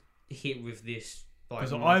like hit with this. Like,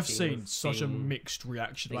 because I've marking seen of such a being mixed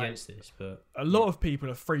reaction. Like, against this, but a lot of people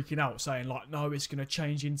are freaking out, saying like, "No, it's going to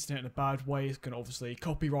change the internet in a bad way. It's going to obviously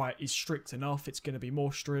copyright is strict enough. It's going to be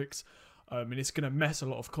more strict, and it's going to mess a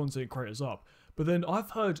lot of content creators up." But then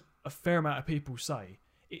I've heard a fair amount of people say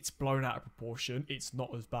it's blown out of proportion. It's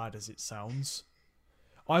not as bad as it sounds.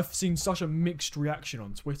 I've seen such a mixed reaction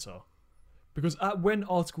on Twitter. Because when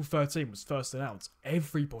Article 13 was first announced,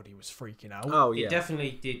 everybody was freaking out. oh it yeah.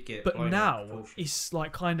 definitely did get. But blown out now of proportion. it's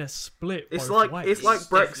like kind of split. It's both like ways. it's like It's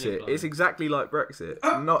definitely Brexit. blown. It's exactly like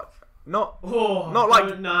Brexit. Not Oh, not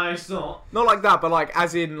like- no, it's not. not like that, but like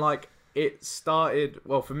as in like it started.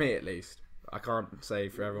 Well, for me at least, I can't say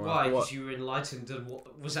for everyone. Why? What- Because you were enlightened and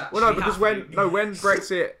what was actually Well, no, because happening. when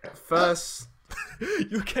Brexit first,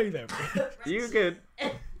 You okay there, bro? you good.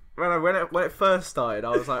 When it first started,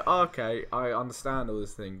 I was like, oh, okay, I understand all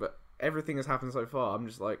this thing, but everything has happened so far. I'm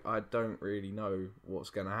just like, I don't really know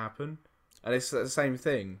what's going to happen, and it's the same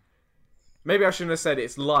thing. Maybe I shouldn't have said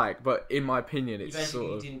it's like, but in my opinion, You it's basically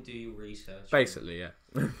sort of didn't do your research. basically,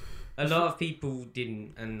 yeah. A lot of people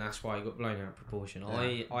didn't, and that's why it got blown out of proportion.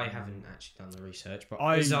 I haven't actually done the research, but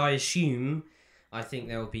as I assume, I think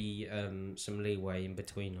there'll be some leeway in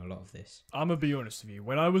between a lot of this. I'm gonna be honest with you.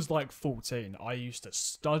 When I was like 14, I used to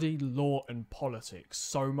study law and politics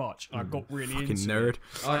so much. I got really Fucking into nerd.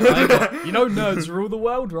 I got, You know, nerds rule the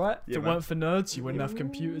world, right? Yeah, if it man. weren't for nerds, you wouldn't have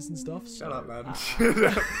computers and stuff. So. Shut up, man.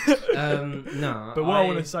 no. But what I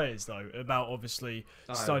want to say is though about obviously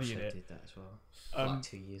I studying also it. did that as well. Um, Like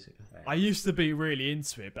 2 years ago. I used to be really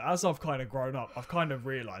into it, but as I've kind of grown up, I've kind of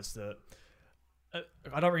realised that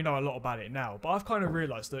I don't really know a lot about it now, but I've kind of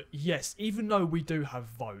realised that yes, even though we do have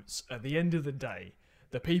votes, at the end of the day,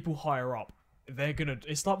 the people higher up,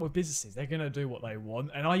 it's like with businesses, they're gonna do what they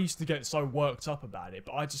want. And I used to get so worked up about it,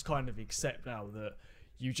 but I just kind of accept now that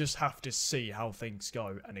you just have to see how things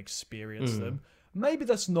go and experience them. Maybe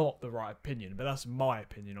that's not the right opinion, but that's my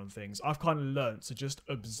opinion on things. I've kind of learned to just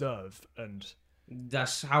observe, and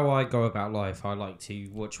that's how I go about life. I like to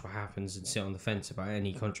watch what happens and sit on the fence about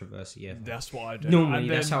any controversy. Yeah, that's what I do. Normally,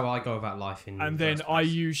 that's how I go about life. And then I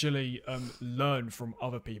usually learn from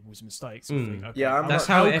other people's mistakes. And think, okay, yeah, that's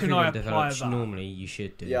how everyone develops. Normally, you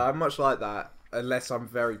should do. Yeah, I'm much like that, unless I'm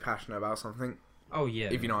very passionate about something. Oh yeah,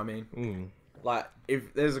 if you know what I mean. Like,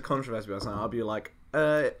 if there's a controversy about something, I'll be like,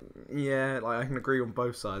 yeah, like I can agree on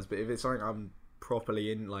both sides, but if it's something I'm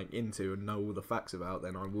properly into and know all the facts about,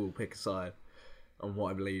 then I will pick a side on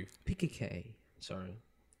what I believe. Pick a K. Sorry.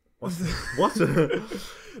 What?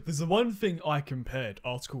 There's the one thing I compared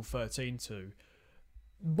Article 13 to.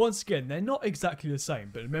 Once again, they're not exactly the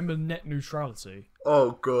same, but remember net neutrality?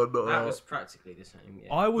 Oh god, no. That was practically the same,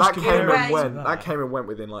 yeah. I was that came and went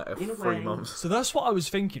within like 3 months. So that's what I was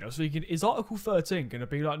thinking. I was thinking, is Article 13 going to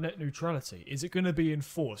be like net neutrality? Is it going to be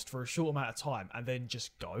enforced for a short amount of time and then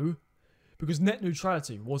just go? Because net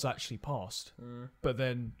neutrality was actually passed, but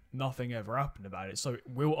then nothing ever happened about it. So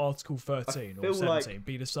will Article 13 or 17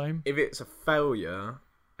 be the same? If it's a failure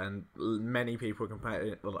and many people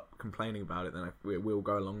are complaining about it, then it will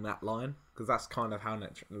go along that line. Because that's kind of how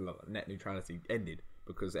net neutrality ended.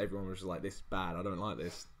 Because everyone was just like, this is bad, I don't like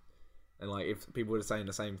this. And like, if people were saying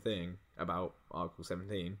the same thing about Article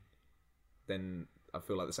 17, then I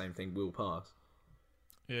feel like the same thing will pass.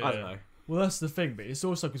 Yeah. I don't know. Well, that's the thing, but it's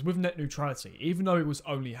also because with net neutrality, even though it was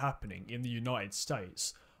only happening in the United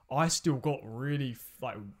States, I still got really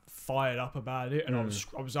fired up about it, and I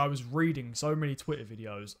was reading so many Twitter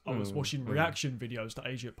videos. I was watching reaction videos to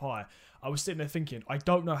Age of Pie. I was sitting there thinking, I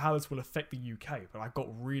don't know how this will affect the UK, but I got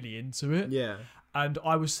really into it. Yeah, and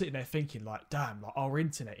I was sitting there thinking, like, damn, like our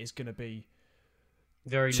internet is going to be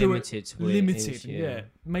very limited. Yeah,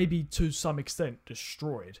 maybe to some extent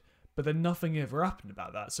destroyed. But then nothing ever happened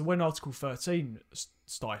about that. So when Article 13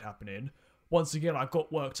 started happening, once again, I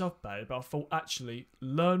got worked up about it. But I thought, actually,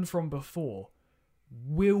 learn from before.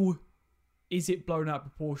 Is it blown out of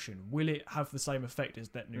proportion? Will it have the same effect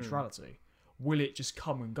as net neutrality? Will it just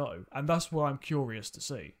come and go? And that's what I'm curious to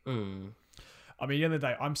see. I mean, at the end of the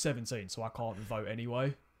day, I'm 17, so I can't vote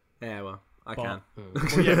anyway. Yeah, well, I can.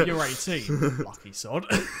 Well, yeah, you're 18. Lucky sod.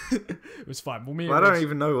 It was fine. Well, I don't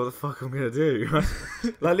even know what the fuck I'm gonna do.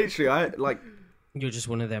 Like, literally, You're just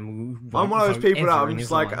one of them. I'm one of those people that I'm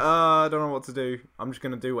just like, I don't know what to do. I'm just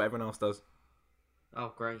gonna do what everyone else does.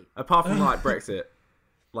 Oh, great. Apart from like Brexit,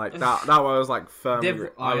 like that I was like firmly.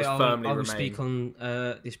 I will speak on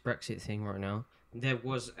this Brexit thing right now. There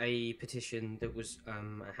was a petition that was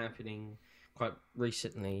happening quite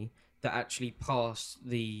recently that actually passed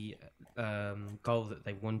the goal that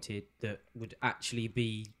they wanted, that would actually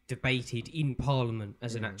be debated in Parliament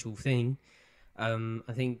as an actual thing.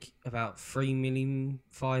 I think about 3 million,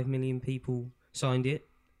 5 million people signed it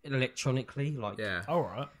electronically. Like, yeah, all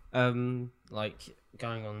right. Like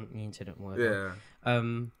going on the internet and whatever. Yeah.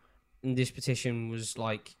 And this petition was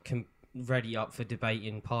like ready up for debate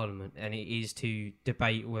in Parliament, and it is to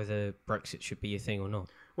debate whether Brexit should be a thing or not.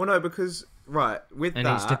 Well, no, because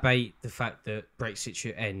it's debate the fact that Brexit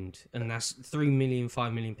should end, and that's 3 million,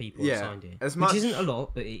 5 million people have signed it, which isn't a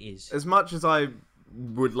lot, but it is. As much as I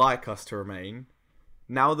would like us to remain,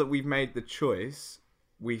 now that we've made the choice,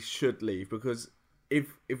 we should leave, because if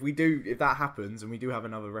that happens and we do have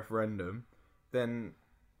another referendum, then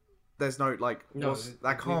there's no we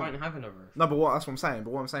won't have another. No, but that's what I'm saying.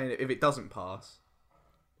 But what I'm saying, if it doesn't pass,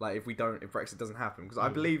 like if Brexit doesn't happen, because I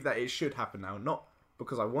believe that it should happen now, not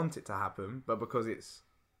because I want it to happen, but because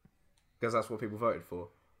that's what people voted for.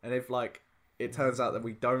 And if it turns out that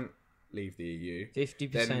we don't leave the EU,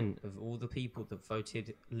 50% of all the people that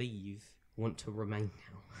voted leave want to remain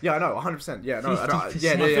now. Yeah, I know, 100%. Yeah, no,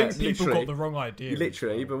 I think people got the wrong idea.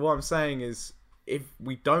 Literally, but what I'm saying is, if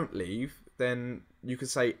we don't leave, then you could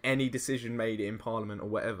say any decision made in Parliament or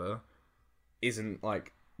whatever isn't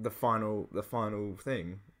like the final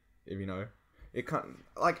thing. If you know, it can't.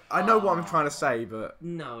 Like, I know what I'm trying to say, but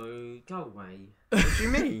no, go away. What do you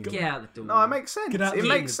mean? Get out the door. No, it makes sense. It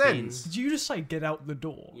makes sense. Did you just say get out the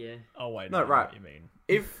door? Yeah. Oh wait, no, right. What you mean?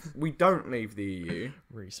 If we don't leave the EU,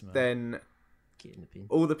 then get in the bin.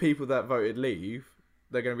 All the people that voted leave,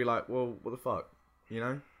 they're going to be like, well, what the fuck, you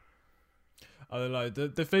know? I don't know.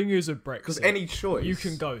 The thing is with Brexit, because any choice, you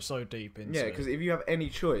can go so deep into. Yeah, because if you have any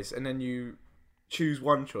choice and then you choose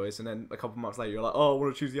one choice and then a couple months later you're like, oh, I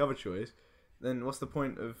want to choose the other choice, then what's the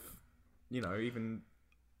point of, even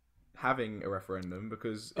having a referendum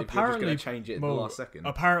because if you're just Apparently- going to change it at the well, last second.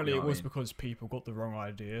 Apparently, you know it what I was mean? because people got the wrong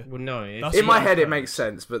idea. Well, no. That's In my what head, I've it heard. makes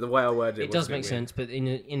sense, but the way I worded it, It was does a bit make weird. sense, but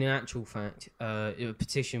in actual fact, a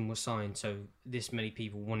petition was signed, so this many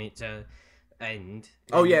people want it to end.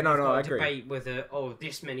 Oh, And yeah, you've no, got I to agree. debate whether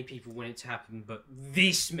this many people want it to happen, but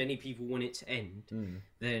this many people want it to end.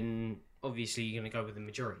 Then obviously you're going to go with the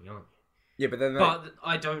majority, aren't you? Yeah, but then But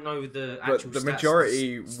I don't know the actual the stats,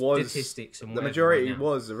 majority was statistics and the whatever majority right now.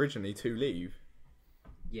 was originally to leave,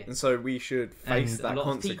 Yeah. and so we should face And that a lot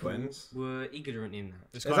consequence. of people were ignorant in that.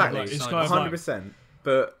 It's Exactly, it's kind of 100%.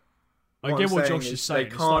 But I what get I'm what saying Josh is is saying. they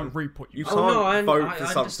It's like can't- reap what you you sow. can't no, I vote for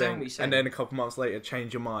understand what something you're saying. and then a couple months later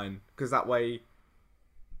change your mind because that way,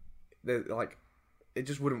 like, it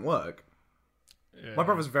just wouldn't work. Yeah. My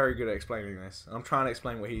brother's very good at explaining this, and I'm trying to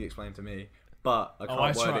explain what he explained to me, but I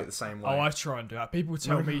can't word it the same way. Oh, I try and do that. People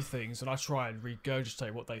tell me things, and I try and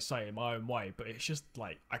regurgitate what they say in my own way, but it's just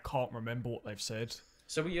like I can't remember what they've said.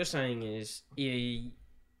 So what you're saying is,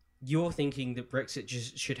 you're thinking that Brexit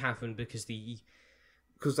just should happen because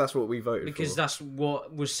Because that's what we voted for. that's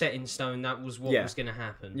what was set in stone. That was what Yeah. was going to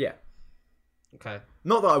happen. Yeah. Okay.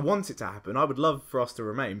 Not that I want it to happen. I would love for us to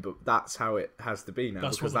remain, but that's how it has to be now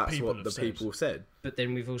That's because what the that's people what have the said. people said. But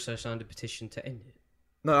then we've also signed a petition to end it.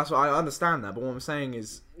 No, that's what I understand that. But what I'm saying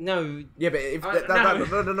is, No. yeah, but if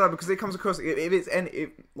no, because it comes across if it's any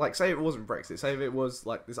like say it wasn't Brexit, say if it was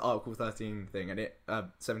like this Article 13 thing and it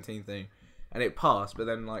 17 thing, and it passed, but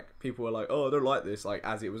then like people were like, oh, I don't like this, like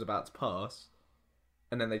as it was about to pass,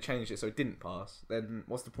 and then they changed it so it didn't pass. Then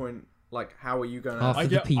what's the point? Like, how are you gonna? Half I of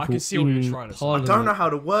get- the people I can see what you're in trying to say. I Parliament. don't know how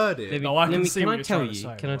to word it. No, I can see can what I you're tell trying to you?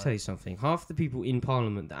 say, Can I right. tell you something? Half the people in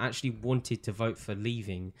Parliament that actually wanted to vote for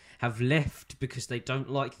leaving have left because they don't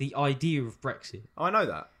like the idea of Brexit. I know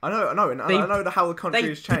that. I know, and They- I know how the country They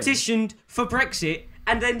has changed. petitioned for Brexit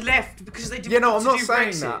and then left because they didn't Yeah, no, want I'm not to do saying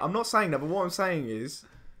Brexit. that. I'm not saying that. But what I'm saying is,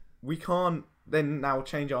 we can't then now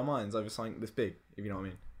change our minds over something this big. If you know what I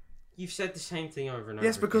mean. You've said the same thing over and over.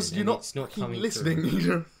 Yes, because again, you're and not, it's not fucking coming listening.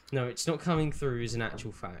 Through. No, it's not coming through as an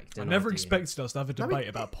actual fact. I an never idea. expected us to have a No, debate it-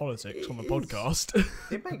 about politics on the it podcast.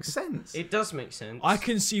 It makes sense. It does make sense. I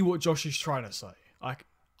can see what Josh is trying to say.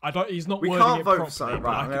 I don't. He's not We wording can't it vote properly, for something. but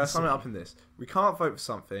Right, I I'm can going to see sum it it. up in this. We can't vote for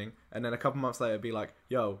something, and then a couple months later be like,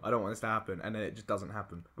 yo, I don't want this to happen, and then it just doesn't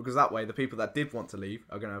happen. Because that way, the people that did want to leave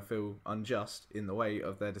are going to feel unjust in the way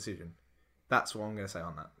of their decision. That's what I'm going to say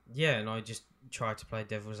on that. Yeah, and I just tried to play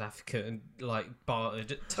devil's advocate and like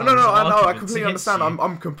bartered. No, I know, I arguments completely against understand. you.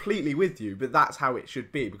 I'm completely with you, but that's how it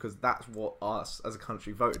should be because that's what us as a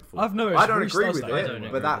country voted for. I've noticed I don't Reece agree does with that. I it, don't agree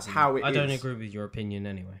but that's with how you. it is. I don't agree with your opinion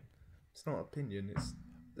anyway. It's not opinion. It's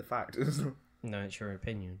the fact. No, it's your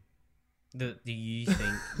opinion. That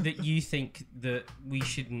you think that we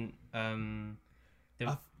shouldn't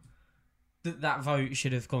that vote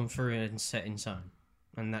should have gone through and set in stone,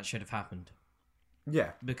 and that should have happened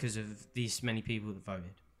Yeah, because of these many people that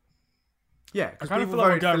voted. yeah. I Because kind of people feel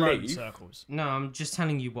like we're voted going for around in leave. circles. No, I'm just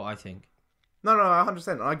telling you what I think. No, 100%.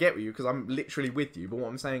 And I get with you because I'm literally with you. But what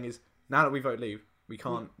I'm saying is, now that we vote leave, we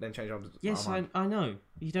can't then change our. Yes, our mind. I know.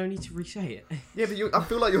 You don't need to re-say it. Yeah, but I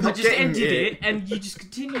feel like you're I not just getting ended it. it, and you just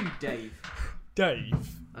continued, Dave. Dave.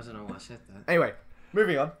 I don't know why I said that. Anyway,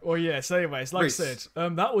 moving on. Well, yeah. So, anyways, like Reece. I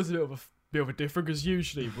said, that was a bit of a different because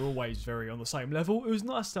usually we're always very on the same level. It was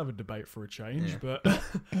nice to have a debate for a change, Yeah. but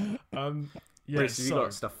yeah. Reece, have you So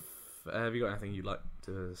got stuff? Have you got anything you'd like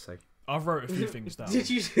to say? I've wrote a few things down. Did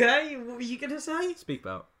you say? What were you gonna say? Speak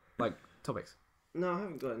about like topics. No, I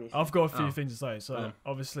haven't got anything. I've got a few Oh. things to say. So Oh.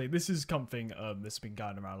 obviously, this is something that's been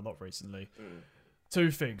going around a lot recently. Two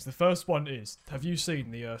things. The first one is: have you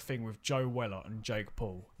seen the thing with Joe Weller and Jake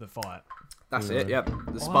Paul, the fight? That's Yeah. it. Yep, the Oh,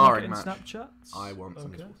 I like sparring it in match. Snapchats. I want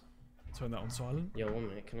some. Okay. Turn that on silent. Yeah, 1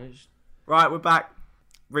 minute. Can I just? Right, we're back.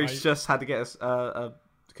 Reece I- just had to get us a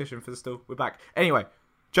cushion for the stool. We're back. Anyway,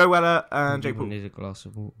 Joe Weller and Jake Paul. Need a glass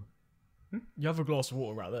of water. You have a glass of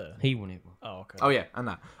water right there. He wanted one. Oh, okay. Oh yeah, and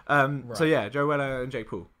that. So Right. yeah, Joe Weller and Jake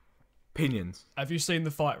Paul. Opinions. Have you seen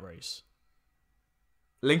the fight race?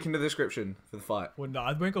 Link in the description for the fight. Well, no,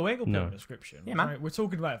 we ain't gonna put it No. in the description. Yeah, man. Right? We're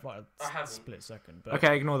talking about it for like I a haven't. split second. But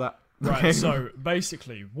Okay, ignore that. Right, so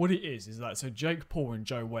basically, what it is that so Jake Paul and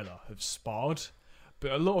Joe Weller have sparred,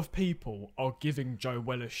 but a lot of people are giving Joe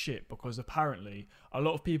Weller shit because apparently a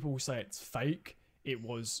lot of people say it's fake. It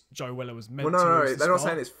was Joe Weller was meant Well, to. no, lose the they're not spar.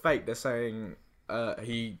 saying it's fake. They're saying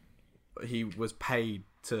he was paid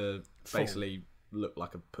to Full. basically look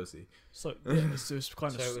like a pussy. So yeah, it's just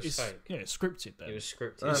kind of So it was it's, fake. yeah, it's scripted. Then It was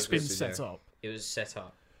scripted. That's it's been scripted, set yeah. up, It was set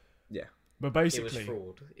up. but It basically was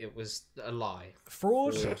fraud. It was a lie.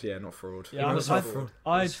 fraud. Yeah, not fraud. Yeah, It was I- fraud.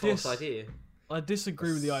 I It was a false dis- idea. I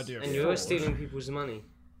disagree with the idea of And fraud. you're stealing people's money.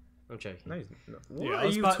 I'm joking. No, he's not. What Yeah, I are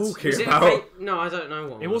was you about to- talking Was it about? no, I don't know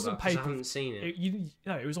what. It wasn't paid. paid. I haven't seen it.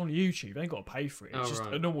 It was on YouTube. They ain't got to pay for it. It's Oh, just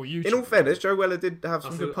right. a normal YouTube. In all fairness, Joe Weller did have I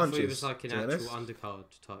some thought, good I thought punches. it was like an to be actual honest. undercard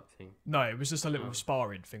type thing. No, it was just a little Oh.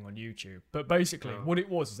 sparring thing on YouTube. But basically, Oh. what it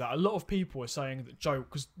was is that a lot of people were saying that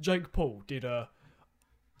because Jake Paul did a.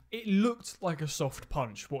 It looked like a soft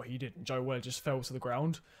punch, what he did, and Joe Weller just fell to the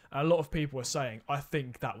ground. And a lot of people were saying, I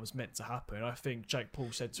think that was meant to happen. I think Jake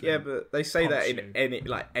Paul said to Yeah, him. but they say that punch in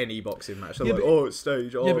you. any boxing match. They're Yeah, like, but- oh, it's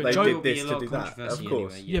stage. Oh, Yeah, but they Joe- did There'll be this a to lot do of that. Of controversy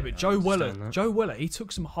course. anyway, Yeah, but I Joe Weller, understand that. Joe Weller, he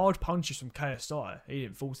took some hard punches from KSI. He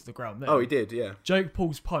didn't fall to the ground there. Oh, he did. Yeah. Jake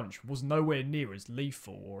Paul's punch was nowhere near as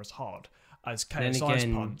lethal or as hard as KSI's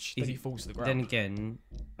punch. Then he falls to the ground. Then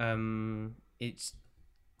again, it's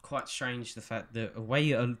quite strange the fact that the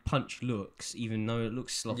way a punch looks, even though it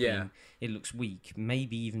looks sloppy, Yeah. it looks weak,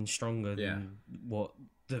 maybe even stronger Yeah. than what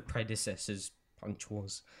the predecessor's punch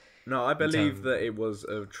was. No, I believe term- that it was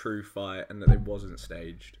a true fight and that it wasn't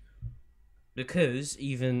staged. Because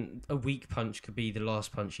even a weak punch could be the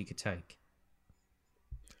last punch you could take,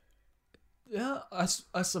 Yeah, I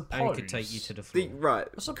suppose. and could take you to the floor. Right. I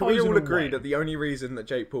Can suppose we in all a agree way. that the only reason that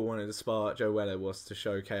Jake Paul wanted to spar Joe Weller was to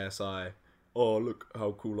show KSI, oh, look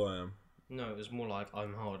how cool I am? No, it was more like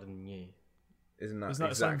I'm harder than you. Isn't that Isn't that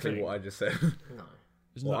the same exactly thing? what I just said? No,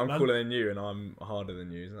 Isn't Well, that- I'm cooler than you and I'm harder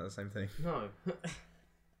than you. Isn't that the same thing? no.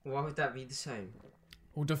 Why would that be the same?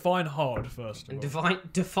 Well, define hard first of And all.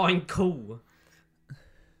 define cool.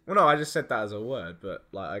 Well, no, I just said that as a word, but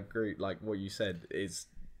like I agree. Like what you said is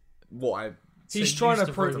what I. He's So trying use to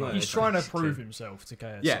the prove. word He's trying to basically. prove himself to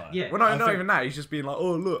KSI. Yeah, Yeah. Well, no, I not think- even that. He's just being like,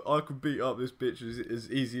 oh look, I could beat up this bitch as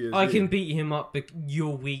easy as I you. can beat him up, but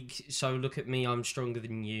you're weak. So look at me, I'm stronger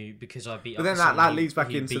than you because I beat. But up then that someone leads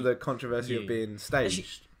back who into beat the controversy you. of being staged.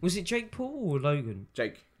 Actually, was it Jake Paul or Logan?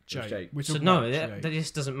 Jake. It was Jake. Jake. We're So talking no, about that Jake.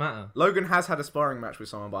 just doesn't matter. Logan has had a sparring match with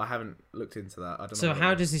someone, but I haven't looked into that. I don't know. So what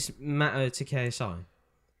how it is. does this matter to KSI?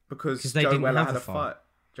 Because 'Cause they Joe didn't Weller have had a a fight.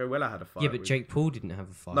 Joe Weller had a fight. Yeah, but with- Jake Paul didn't have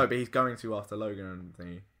a fight. No, but he's going to after Logan and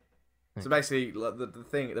thingy. So basically, like,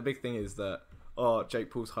 the big thing is that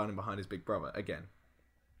Jake Paul's hiding behind his big brother again.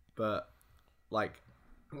 But like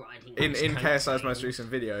in KSI's most recent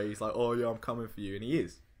video, he's like, "Oh yeah, I'm coming for you," and he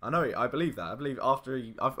is. I know. I believe that. I believe after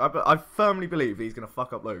I firmly believe he's gonna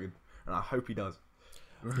fuck up Logan, and I hope he does.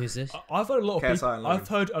 Who's this? I've heard a lot of KSI people. and Logan. I've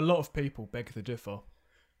heard a lot of people beg to differ.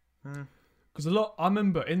 Hmm. Because I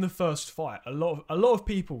remember in the first fight, a lot of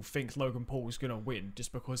people think Logan Paul is gonna win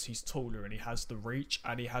just because he's taller and he has the reach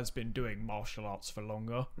and he has been doing martial arts for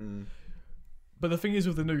longer. Mm. But the thing is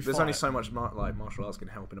with the new There's fight, only so much martial arts can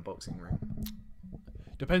help in a boxing ring,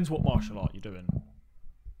 depends what martial art you're doing.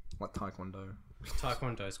 like Taekwondo.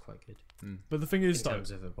 Taekwondo is quite good But the thing is in though, terms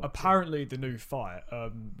of a boxing. apparently the new fight.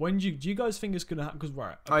 When do you guys think it's gonna happen? Because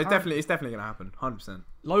Oh, it's definitely gonna happen, 100%.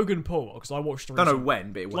 Logan Paul. Because I watched. The Don't know recent-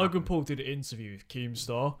 when, but it will Logan happen. Paul did an interview with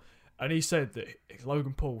Keemstar, and he said that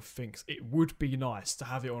Logan Paul thinks it would be nice to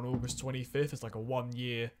have it on August 25th as like a 1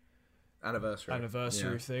 year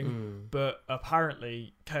anniversary Yeah. thing. But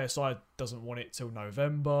apparently KSI doesn't want it till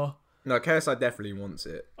November. No, KSI definitely wants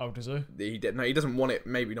it. Oh, does he? He doesn't want it.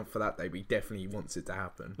 Maybe not for that day, but he definitely wants it to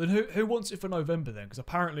happen. Then who wants it for November then? Because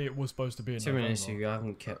apparently it was supposed to be in To be honest November. with you, I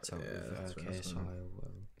haven't kept up Yeah, with that's KSI.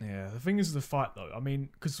 Yeah, the thing is the fight though. I mean,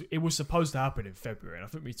 because it was supposed to happen in February, and I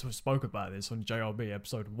think we spoke about this on JRB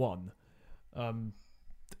episode 1.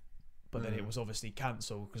 But then it was obviously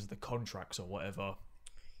cancelled because of the contracts or whatever.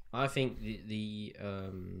 I think the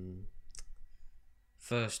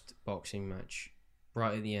first boxing match,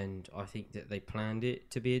 right at the end, I think that they planned it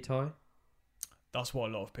to be a tie That's what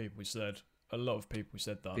a lot of people said. A lot of people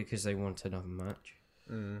said that. because they want another match.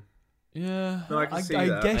 Mm. Yeah, No, I can see I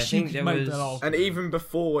that. guess I you think could there make was- that And argument. even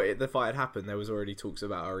before the fight had happened, there was already talks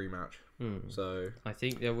about a rematch. So I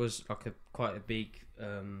think there was like quite a big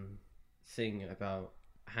thing about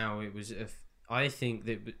how it was. I think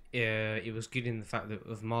that it was good in the fact that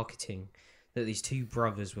of marketing that these two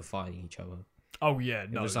brothers were fighting each other. Oh yeah,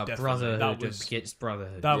 It no, was like definitely. brotherhood against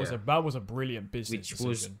brotherhood, that was Yeah. a brilliant business which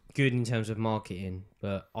was decision. good in terms of marketing.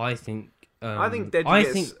 But I think I think Deji I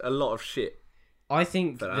gets think a lot of shit. I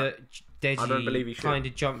think for that I don't believe he Deji should. kind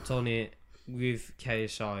of jumped on it with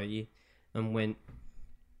KSI and went,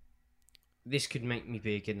 "This could make me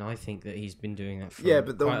big," and I think that he's been doing that for Yeah,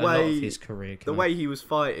 but the quite a lot way- of his career. The way he was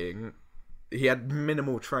fighting, he had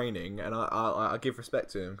minimal training, and I give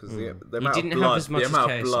respect to him because the He amount didn't of have blood, as much the as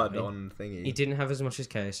amount of KSI. blood on thingy. he didn't have as much as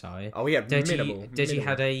KSI. Oh, he had minimal. Deji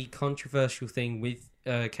had a controversial thing with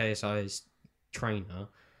KSI's trainer,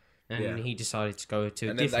 and Yeah. he decided to go to a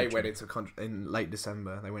and then they different went into in late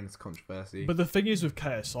December. They went into controversy. But the thing is with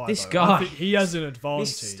KSI, This though, guy- I think he has an trainer. advantage.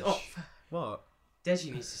 Stop. What?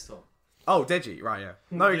 Deji needs to stop. Oh, Deji, right? Yeah.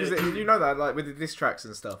 No, because you know that, like with the diss tracks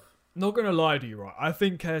and stuff. Not gonna lie to you, right? I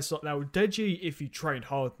think KSI now Deji, if he trained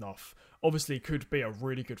hard enough, obviously could be a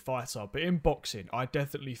really good fighter. But in boxing, I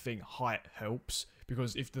definitely think height helps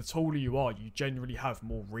because if the taller you are, you generally have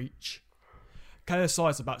more reach. KSI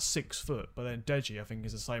is about 6 foot, but then Deji, I think,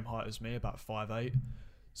 is the same height as me, about 5'8".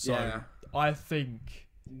 So Yeah. I think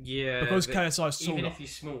Yeah, because but KSI is taller. even if you're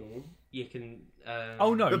small, you can.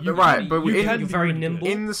 Oh no, But you right, can, but you in- can you're be very really good. nimble.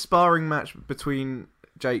 In the sparring match between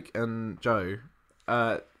Jake and Joe,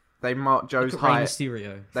 they marked Joe's Look at Rey height.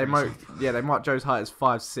 Mysterio. They for marked, example. yeah, they marked Joe's height as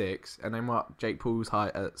 5'6", and they marked Jake Paul's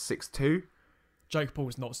height at 6'2". Jake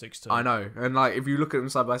Paul's not 6'2". I know, and like if you look at them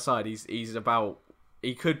side by side, he's about.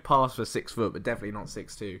 He could pass for 6 foot, but definitely not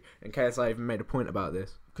 6'2". And KSI even made a point about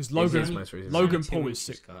this. Because His Logan most recent. Logan Two Paul is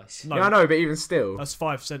inches, 6. guys. No, Yeah, I know, but even still, that's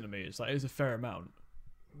 5 centimeters. That is a fair amount.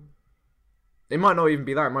 it might not even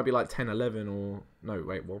be that. It might be like 10, 11, or no,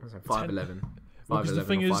 wait, what was it? 5'11". Because the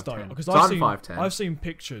thing is, though, because so I've I'm seen 5'10". I've seen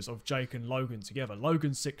pictures of Jake and Logan together.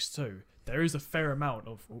 Logan's 6'2". There is a fair amount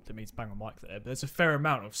of that means bang on mic there, but there's a fair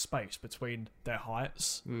amount of space between their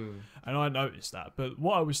heights, and I noticed that. But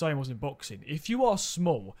what I was saying was in boxing, if you are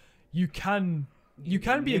small, you can be a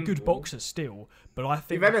good nimble. boxer still, but I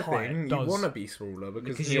think If the height anything, you does. want to be smaller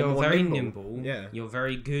because you're more very nimble. nimble. Yeah. You're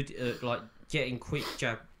very good at like getting quick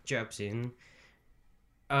jabs in.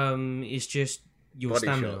 It's just your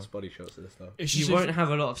stamina. Body shots and stuff. It's You just won't have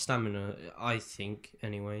a lot of stamina, I think.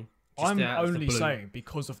 Anyway, Just I'm out of the only blue. saying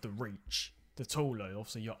because of the reach, the taller,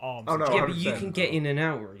 obviously your arms. Oh, no, Yeah, but you 100%. can get in and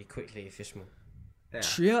out really quickly if you're small. Yeah.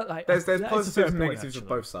 Yeah, like, There's that is a fair positives and point, negatives of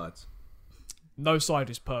actually. both sides. No side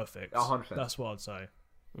is perfect. 100%. That's what I'd say.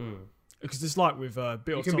 Mm. Because it's like with bit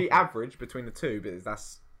You of can be topic. average between the two, but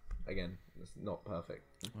that's again, it's not perfect.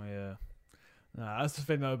 Oh, yeah. Nah, that's the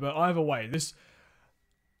thing though. But either way, this.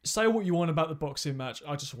 Say what you want about the boxing match.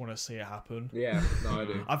 I just want to see it happen. Yeah, no, I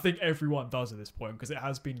do. I think everyone does at this point because it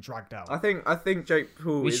has been dragged out. I think Jake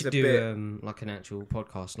Paul We is should a do bit. like an actual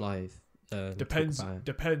podcast live. Depends talk about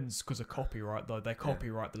it. because of copyright though. They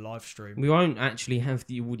copyright the live stream. We won't actually have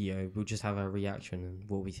the audio. We'll just have our reaction and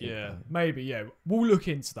what we think. Yeah, about it. maybe. Yeah, we'll look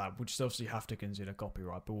into that. We'll just obviously have to consider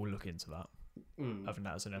copyright, but we'll look into that. Mm. Having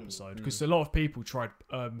that as an episode because a lot of people tried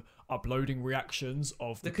uploading reactions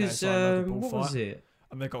of the Because KSI Logan Paul what fight, was it?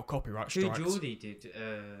 and they got copyright True strikes. Geordie did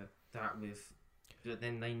that with, but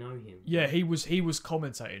then they know him. Yeah, he was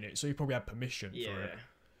commentating it, so he probably had permission for Yeah, it.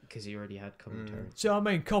 because he already had commentary. See what I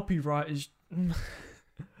mean? Copyright is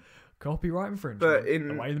copyright infringement. But in-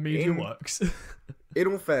 the way the media in- works. In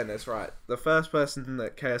all fairness, right, the first person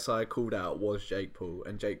that KSI called out was Jake Paul,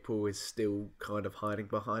 and Jake Paul is still kind of hiding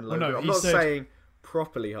behind Logan. no, I'm he not said- saying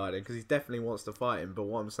properly hiding because he definitely wants to fight him, but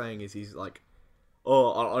what I'm saying is he's like,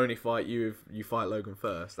 "Oh, I'll only fight you if you fight Logan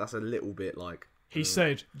first." That's a little bit like. He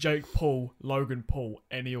said, Jake Paul, Logan Paul,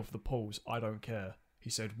 any of the Pauls, I don't care. He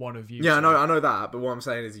said, one of you. Yeah, two. I know that, but what I'm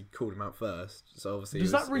saying is he called him out first, so obviously.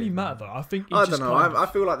 Does it was- that really matter though? I think. It I just don't know. kind of-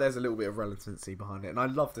 I feel like there's a little bit of relevancy behind it, and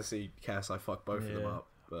I'd love to see KSI fuck both of them Yeah. up.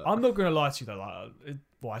 But I'm not gonna lie to you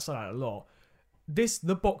though. I say that a lot.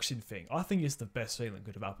 The boxing thing, I think is the best thing that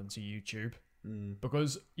could have happened to YouTube.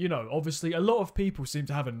 Because, obviously a lot of people seem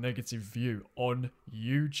to have a negative view on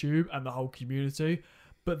YouTube and the whole community.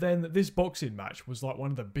 But then this boxing match was like one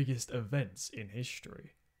of the biggest events in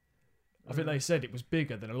history. I think they said it was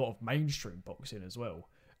bigger than a lot of mainstream boxing as well.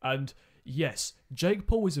 And yes, Jake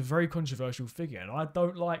Paul is a very controversial figure, and I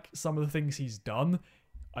don't like some of the things he's done.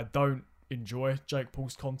 I don't enjoy Jake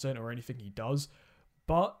Paul's content or anything he does.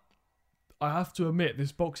 But I have to admit,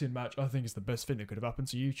 this boxing match, I think, is the best thing that could have happened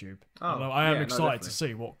to YouTube. Oh, And I am yeah, no, excited to definitely.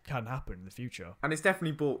 see what can happen in the future. And it's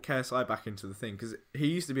definitely brought KSI back into the thing because he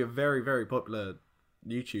used to be a very, very popular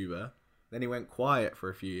YouTuber. Then he went quiet for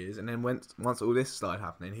a few years, and then once all this started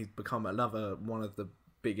happening, he's become another one of the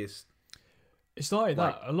biggest. It's like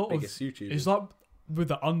that. A lot of biggest YouTubers. it's like with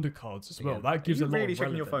the undercards as well. Again, That gives are a you lot really of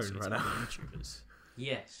checking your relevancy phone to right now? the YouTubers.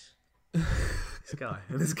 Yes. This guy.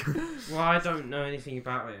 This guy. Well, I don't know anything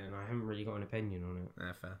about it, and I haven't really got an opinion on it.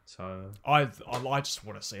 Yeah, fair. So I just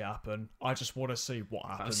want to see it happen. I just want to see what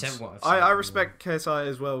I've happens. said what I've I said. respect KSI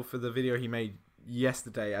as well for the video he made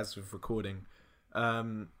yesterday as of recording.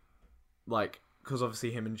 Because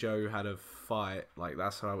obviously him and Joe had a fight, like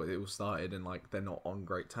that's how it all started, and like they're not on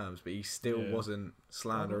great terms, but he still Yeah. wasn't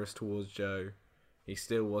slanderous towards Joe. He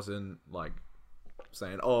still wasn't like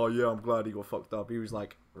saying, "Oh yeah, I'm glad he got fucked up." He was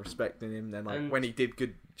like respecting him. Then like And- when he did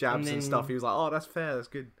good jabs and then- stuff, he was like, "Oh, that's fair. That's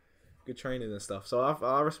good training and stuff." So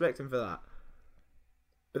I respect him for that.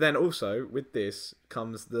 But then also with this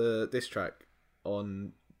comes the diss track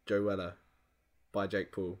on Joe Weller by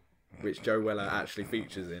Jake Paul, which Joe Weller actually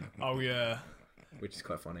features in. Oh yeah. which is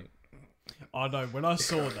quite funny. I know. When I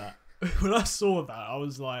saw that, I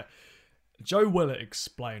was like, Joe Willett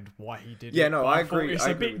explained why he did it. Yeah, no, but I thought agree. It's I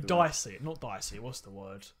a agree bit with dicey. Not dicey. What's the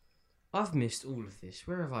word? I've missed all of this.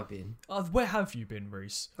 Where have I been? Where have you been,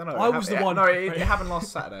 Reese? I don't know. I was the one. No, it happened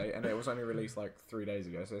last Saturday, and it was only released like 3 days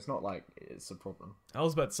ago, so it's not like it's a problem. I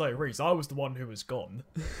was about to say, Reese, I was the one who was gone.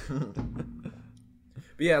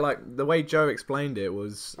 But yeah, like the way Joe explained it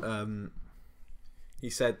was, he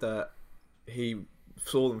said that he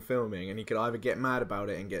saw them filming, and he could either get mad about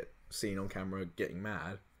it and get seen on camera getting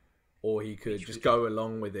mad, or he could just go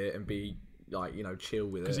along with it and be like, you know, chill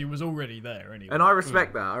with it. Because he was already there anyway. And I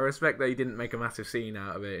respect that. I respect that he didn't make a massive scene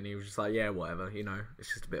out of it, and he was just like, yeah, whatever, you know,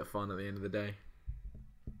 it's just a bit of fun at the end of the day.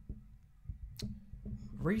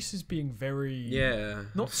 Reese is being very... Yeah.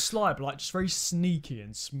 Not sly, but like just very sneaky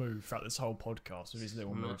and smooth throughout this whole podcast with his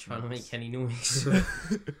little I'm not movements. trying to make any noise.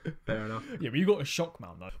 Fair enough. Yeah, but you got a shock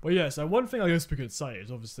mount though. Well, yeah, so one thing I guess we could say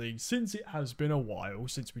is obviously, since it has been a while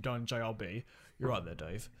since we've done JRB, you're right there,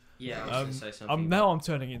 Dave. Yeah, I was going to say something. Now I'm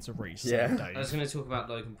turning into Reese. Yeah. Dave. I was going to talk about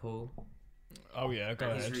Logan Paul Oh yeah, go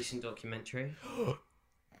and his ahead. recent documentary.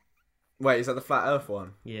 Wait, is that the Flat Earth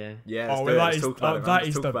one? Yeah. Yeah, Oh, let's do it. that Let's is- talk about it, man. that Let's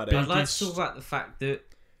is talk the about big- it. I'd like to Biggest- talk about the fact that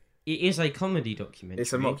it is a comedy documentary.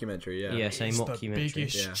 It's a mockumentary, yeah. Yes, a It's the mockumentary.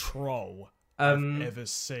 biggest Yeah. troll Um, I've ever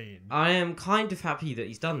seen. I am kind of happy that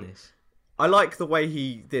he's done this. I like the way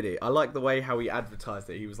he did it. I like the way how he advertised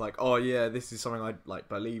it. He was like, "Oh yeah, this is something I like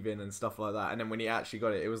believe in and stuff like that." And then when he actually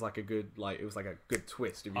got it, it was like a good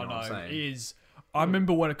twist. If you know what I'm I know, saying. it is. I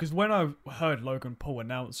remember when I heard Logan Paul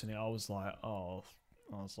announcing it, I was like,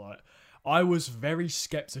 I was very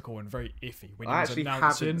skeptical and very iffy when he I was actually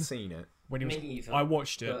announcing. haven't seen it. When he was, Me neither, I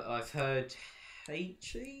watched it. But I've heard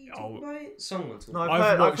HE talk about it. Someone talk No, about I've, I've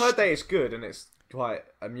heard, I've watched- heard that it's good and it's quite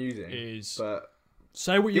amusing. It is. But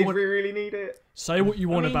Say what you did want. we really need it? Say what you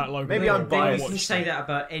want mean, about Logan. maybe Paul, I'm but I biased. You can watched say it. that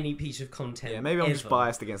about any piece of content. Yeah, maybe I'm just ever.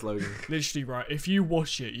 biased against Logan. Literally, right. If you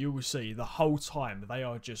watch it, you will see the whole time they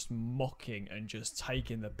are just mocking and just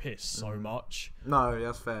taking the piss so much. No,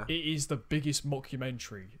 that's fair. It is the biggest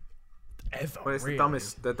mockumentary ever. But it's really.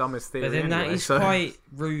 the dumbest theory. But then that anyway, is so- quite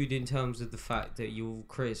rude in terms of the fact that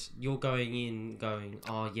you're going in going,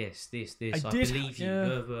 oh yes, this, I did- believe you, yeah.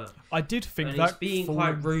 blah, blah. I did think And that it's being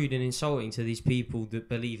quite rude and insulting to these people that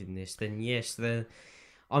believe in this. Then yes,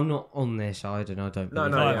 I'm not on their side and I don't No,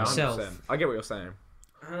 believe no, it yeah, myself. 100%. I get what you're saying.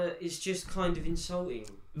 It's just kind of insulting.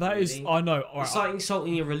 That is, really. I know. All It's right, like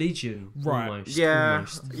insulting a religion, Right. almost. Yeah,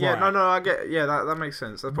 almost. yeah, Right. no, I get. Yeah, that makes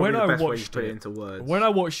sense. That's When probably I the best way to watched put it it- into words. When I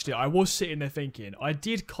watched it, I was sitting there thinking, I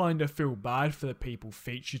did kind of feel bad for the people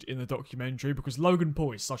featured in the documentary because Logan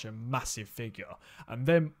Paul is such a massive figure, and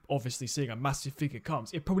them obviously seeing a massive figure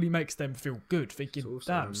comes, it probably makes them feel good, thinking, It's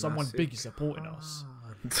also damn, a someone massive big is supporting us.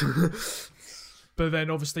 But then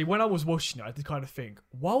obviously when I was watching it, I did kind of think,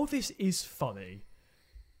 while this is funny,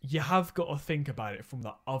 you have got to think about it from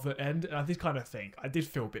the other end. And I did kind of think, I did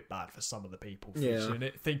feel a bit bad for some of the people featuring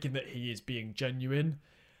it, thinking that he is being genuine.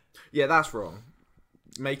 Yeah, that's wrong.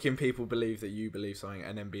 Making people believe that you believe something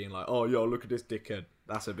and then being like, "Oh, yo, look at this dickhead."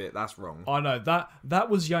 That's wrong. I know, that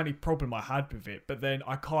was the only problem I had with it. But then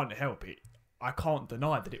I can't help it. I can't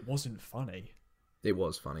deny that it wasn't funny. It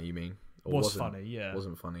was funny, you mean? Or Was wasn't? funny, yeah.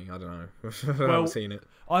 Wasn't funny. I don't know. I Well, haven't seen it.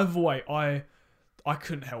 Either way, I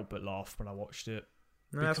couldn't help but laugh when I watched it.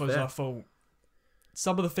 No, that's Because fair. I thought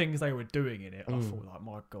some of the things they were doing in it, I thought, like,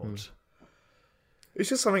 my God. It's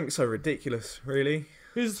just something so ridiculous, really.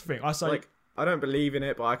 Here's the thing, I say, Like, I don't believe in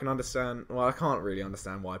it, but I can understand. Well, I can't really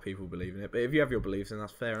understand why people believe in it. But if you have your beliefs, then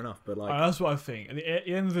that's fair enough. But like, that's what I think. And at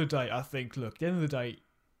the end of the day, I think, look, at the end of the day,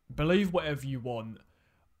 believe whatever you want.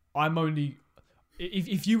 I'm only...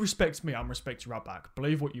 If you respect me, I'm respect you right back.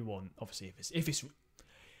 Believe what you want. Obviously, if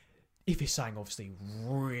it's saying obviously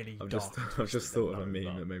really I've dark, just thought of a no, meme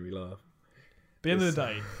but- that made me laugh. At the end of the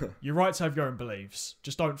day, you're right to have your own beliefs.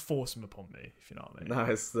 Just don't force them upon me, if you know what I mean.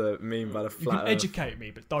 No, it's the meme about a You flat can Earth. educate me,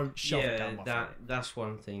 but don't shove it down my throat. that's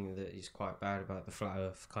one thing that is quite bad about the flat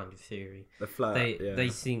Earth kind of theory. The flat. They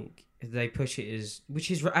think they push it as, which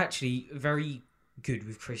is actually very good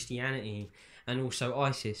with Christianity and also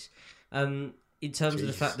ISIS. In terms of the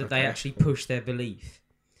Jesus, fact that they okay. actually push their belief,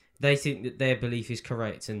 they think that their belief is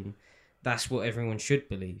correct and that's what everyone should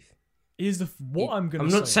believe. I'm I'm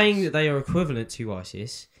not saying that they are equivalent to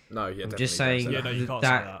ISIS. No, yeah, I'm definitely just don't saying say Yeah, that. no, you can't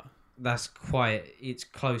that- say that. That's quite. It's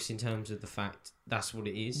close in terms of the fact that's what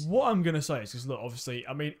it is. What I'm going to say is, because look, obviously,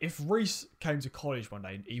 I mean, if Reese came to college one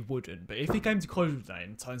day, he wouldn't. But if he came to college one day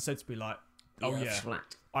and said to be like, oh yeah,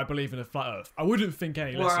 flat. I believe in a flat Earth, I wouldn't think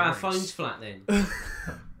any Well, less are our of Reese. phones flat then?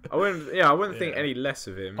 I wouldn't think any less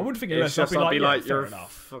of him. I wouldn't think It's less. I'd just be like, yeah, you're fair a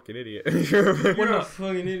enough. fucking idiot. You're a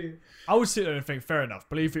fucking idiot. I would sit there and think, fair enough,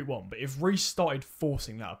 believe it won't. But if Reece started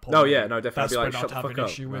forcing that upon No, me, yeah, no, definitely. that's I'd be like, when shut I'd the have fuck an up,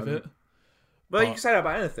 issue with man. it. Well, you can say that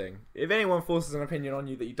about anything. If anyone forces an opinion on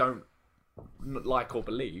you that you don't like or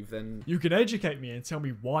believe, then You can educate me and tell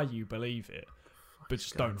me why you believe it, but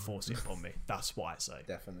just don't force it upon me. That's what I say.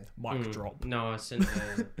 definitely. Mic drop. No, I sent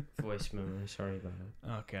a voice memo. Sorry about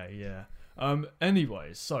that. Okay, yeah.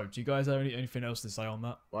 Anyways, so do you guys have anything else to say on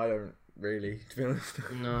that? I don't really, to be honest.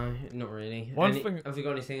 No, not really. Have we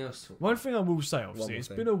got anything else? To One thing I will say, obviously, more it's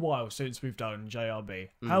thing. been a while since we've done JRB.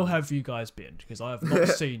 How have you guys been? Because I have not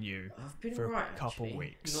seen you I've been for alright, a couple actually.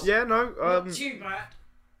 weeks. Not- Yeah, no. Not too bad.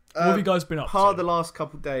 What have you guys been up Hard to? the last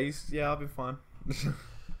couple of days. Yeah, I've been fine.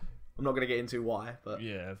 I'm not gonna get into why, but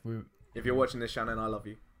Yeah, if you're watching this, Shannon, I love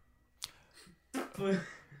you.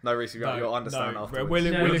 No, Reece, you'll understand no, afterwards.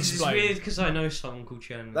 we'll No, 'cause explain. It's weird because I know someone called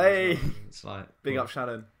Chandler. Hey. as well. It's like Big up,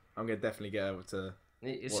 Shannon. I'm gonna definitely get over to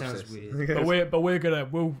It watch sounds this. weird. But we'll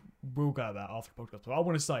go at that after the podcast. But I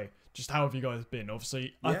want to say, just how have you guys been?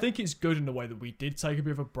 Obviously, I Yeah. think it's good in the way that we did take a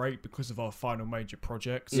bit of a break because of our final major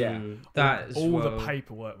projects. Yeah. That as all well. the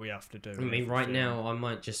paperwork we have to do. I mean, right now, I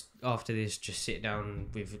might just after this just sit down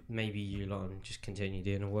with maybe you lot and just continue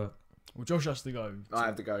doing the work. Well, Josh has to go. I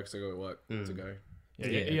have to go because I got to work to go. Yeah,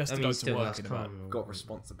 he has to go to work in about. Got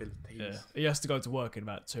responsibilities. Yeah, he has to go to work in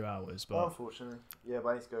about 2 hours. But Unfortunately, yeah, but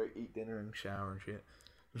I need to go eat dinner and shower and shit.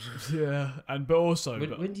 yeah, but also,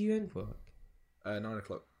 When do you end work? 9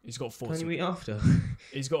 o'clock. he's got Can you eat after?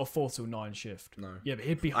 he's got a 4 till 9 shift. No. Yeah, but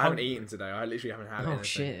he'd be. I haven't eaten today. I literally haven't had anything. Oh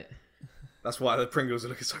shit! That's why the Pringles are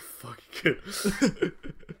looking so fucking good.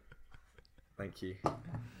 Thank you.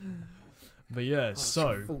 But yeah,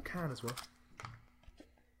 so Full can as well.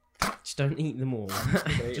 Just don't eat them all.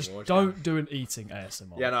 just don't do an eating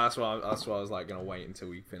ASMR. Yeah, no, that's why I was like gonna wait until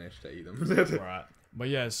we finish to eat them. Right. But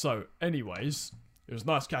yeah, so anyways, it was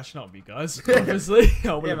nice catching up with you guys. Obviously,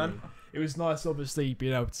 Yeah, man. It was nice, obviously,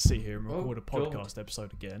 being able to sit here and Oh, record a God. podcast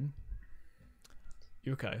episode again.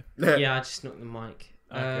 You okay? Yeah, I just knocked the mic.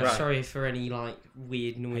 Okay. Right. Sorry for any like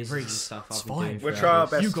weird noises and Reece, stuff it's I've been fine. doing. We'll throughout try our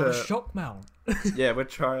this. best. You got a to- shock mount. Yeah, we'll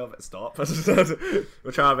try our best. Stop.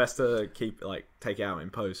 We'll try our best to take it out in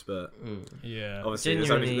post, but Yeah. obviously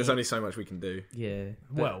Genuinely- there's only so much we can do. Yeah.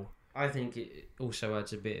 but Well, I think it also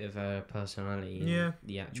adds a bit of personality in Yeah.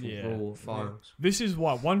 the actual Yeah. raw files. this is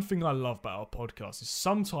why one thing I love about our podcast is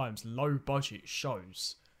sometimes low budget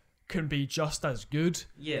shows can be just as good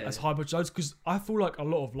Yeah. as high budget shows because I feel like a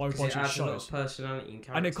lot of low 'Cause it budget adds a lot of shows. personality and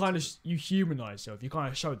character. And it kind of to you humanize yourself. You kind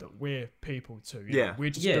of show that we're people too. you Yeah. know? We're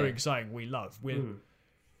just Yeah. doing something we love.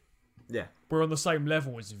 Yeah, We're on the same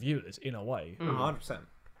level as viewers in a way, 100%.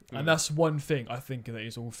 and that's one thing I think that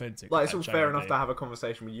is authentic. Like it's at all fair JRB. enough to have a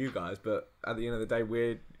conversation with you guys, but at the end of the day,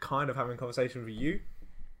 we're kind of having a conversation with you.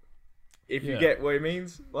 If you Yeah. get what it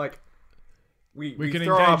means, like we can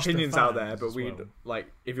throw our engage the opinions out there, fans but as we well. like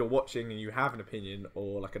if you're watching and you have an opinion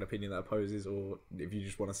or like an opinion that opposes, or if you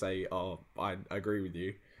just want to say, "Oh, I agree with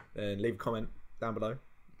you," then leave a comment down below.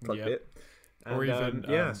 Plug Yep. it. Or And,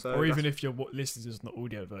 even, so or even that's- if you're listening to this on the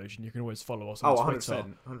audio version, you can always follow us on oh, Twitter.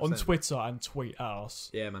 100%, 100%. On Twitter and tweet at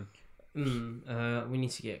us. Yeah, man. We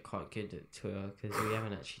need to get quite good at Twitter because we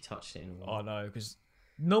haven't actually touched it in a while. I know because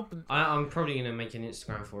nope. I'm probably gonna make an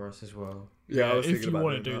Instagram for us as well. Yeah, I was if thinking you about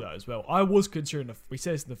want to doing do that as well, I was considering. We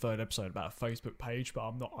said this in the third episode about a Facebook page, but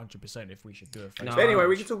I'm not 100% if we should do a Facebook. No. But anyway,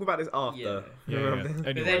 we can talk about this after. Yeah. Yeah. But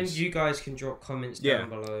then Anyways, you guys can drop comments Yeah. down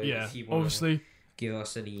below yeah. if you want to Obviously, give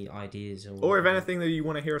us any ideas Or if anything that you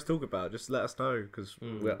want to hear us talk about, just let us know because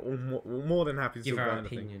Mm. we're more than happy to give talk our about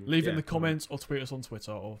anything. opinion. leave it in Yeah. the comments or tweet us on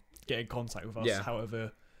Twitter or get in contact with us Yeah.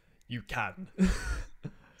 however you can.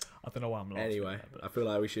 I don't know why I'm laughing. Anyway, at that, but I feel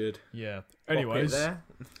like we should. yeah. pop it Anyways, there.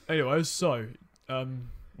 so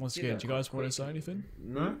once Did again, that do you guys quite want to say quickly. anything?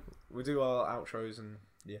 No, we do our outros and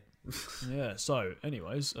yeah. Yeah. So,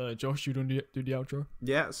 anyways, Josh, you do the outro.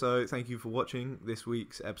 Yeah. So thank you for watching this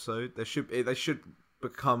week's episode. They should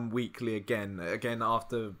become weekly again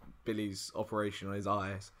after Billy's operation on his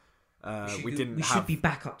eyes. We should be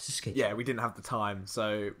back up to schedule. Yeah, we didn't have the time,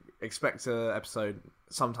 so expect an episode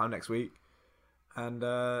sometime next week. And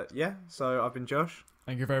yeah, so I've been Josh.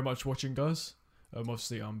 Thank you very much for watching, guys.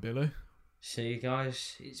 Obviously, I'm Billy. See you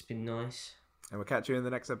guys. It's been nice. And we'll catch you in the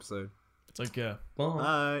next episode. Take care.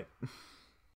 Bye. Bye.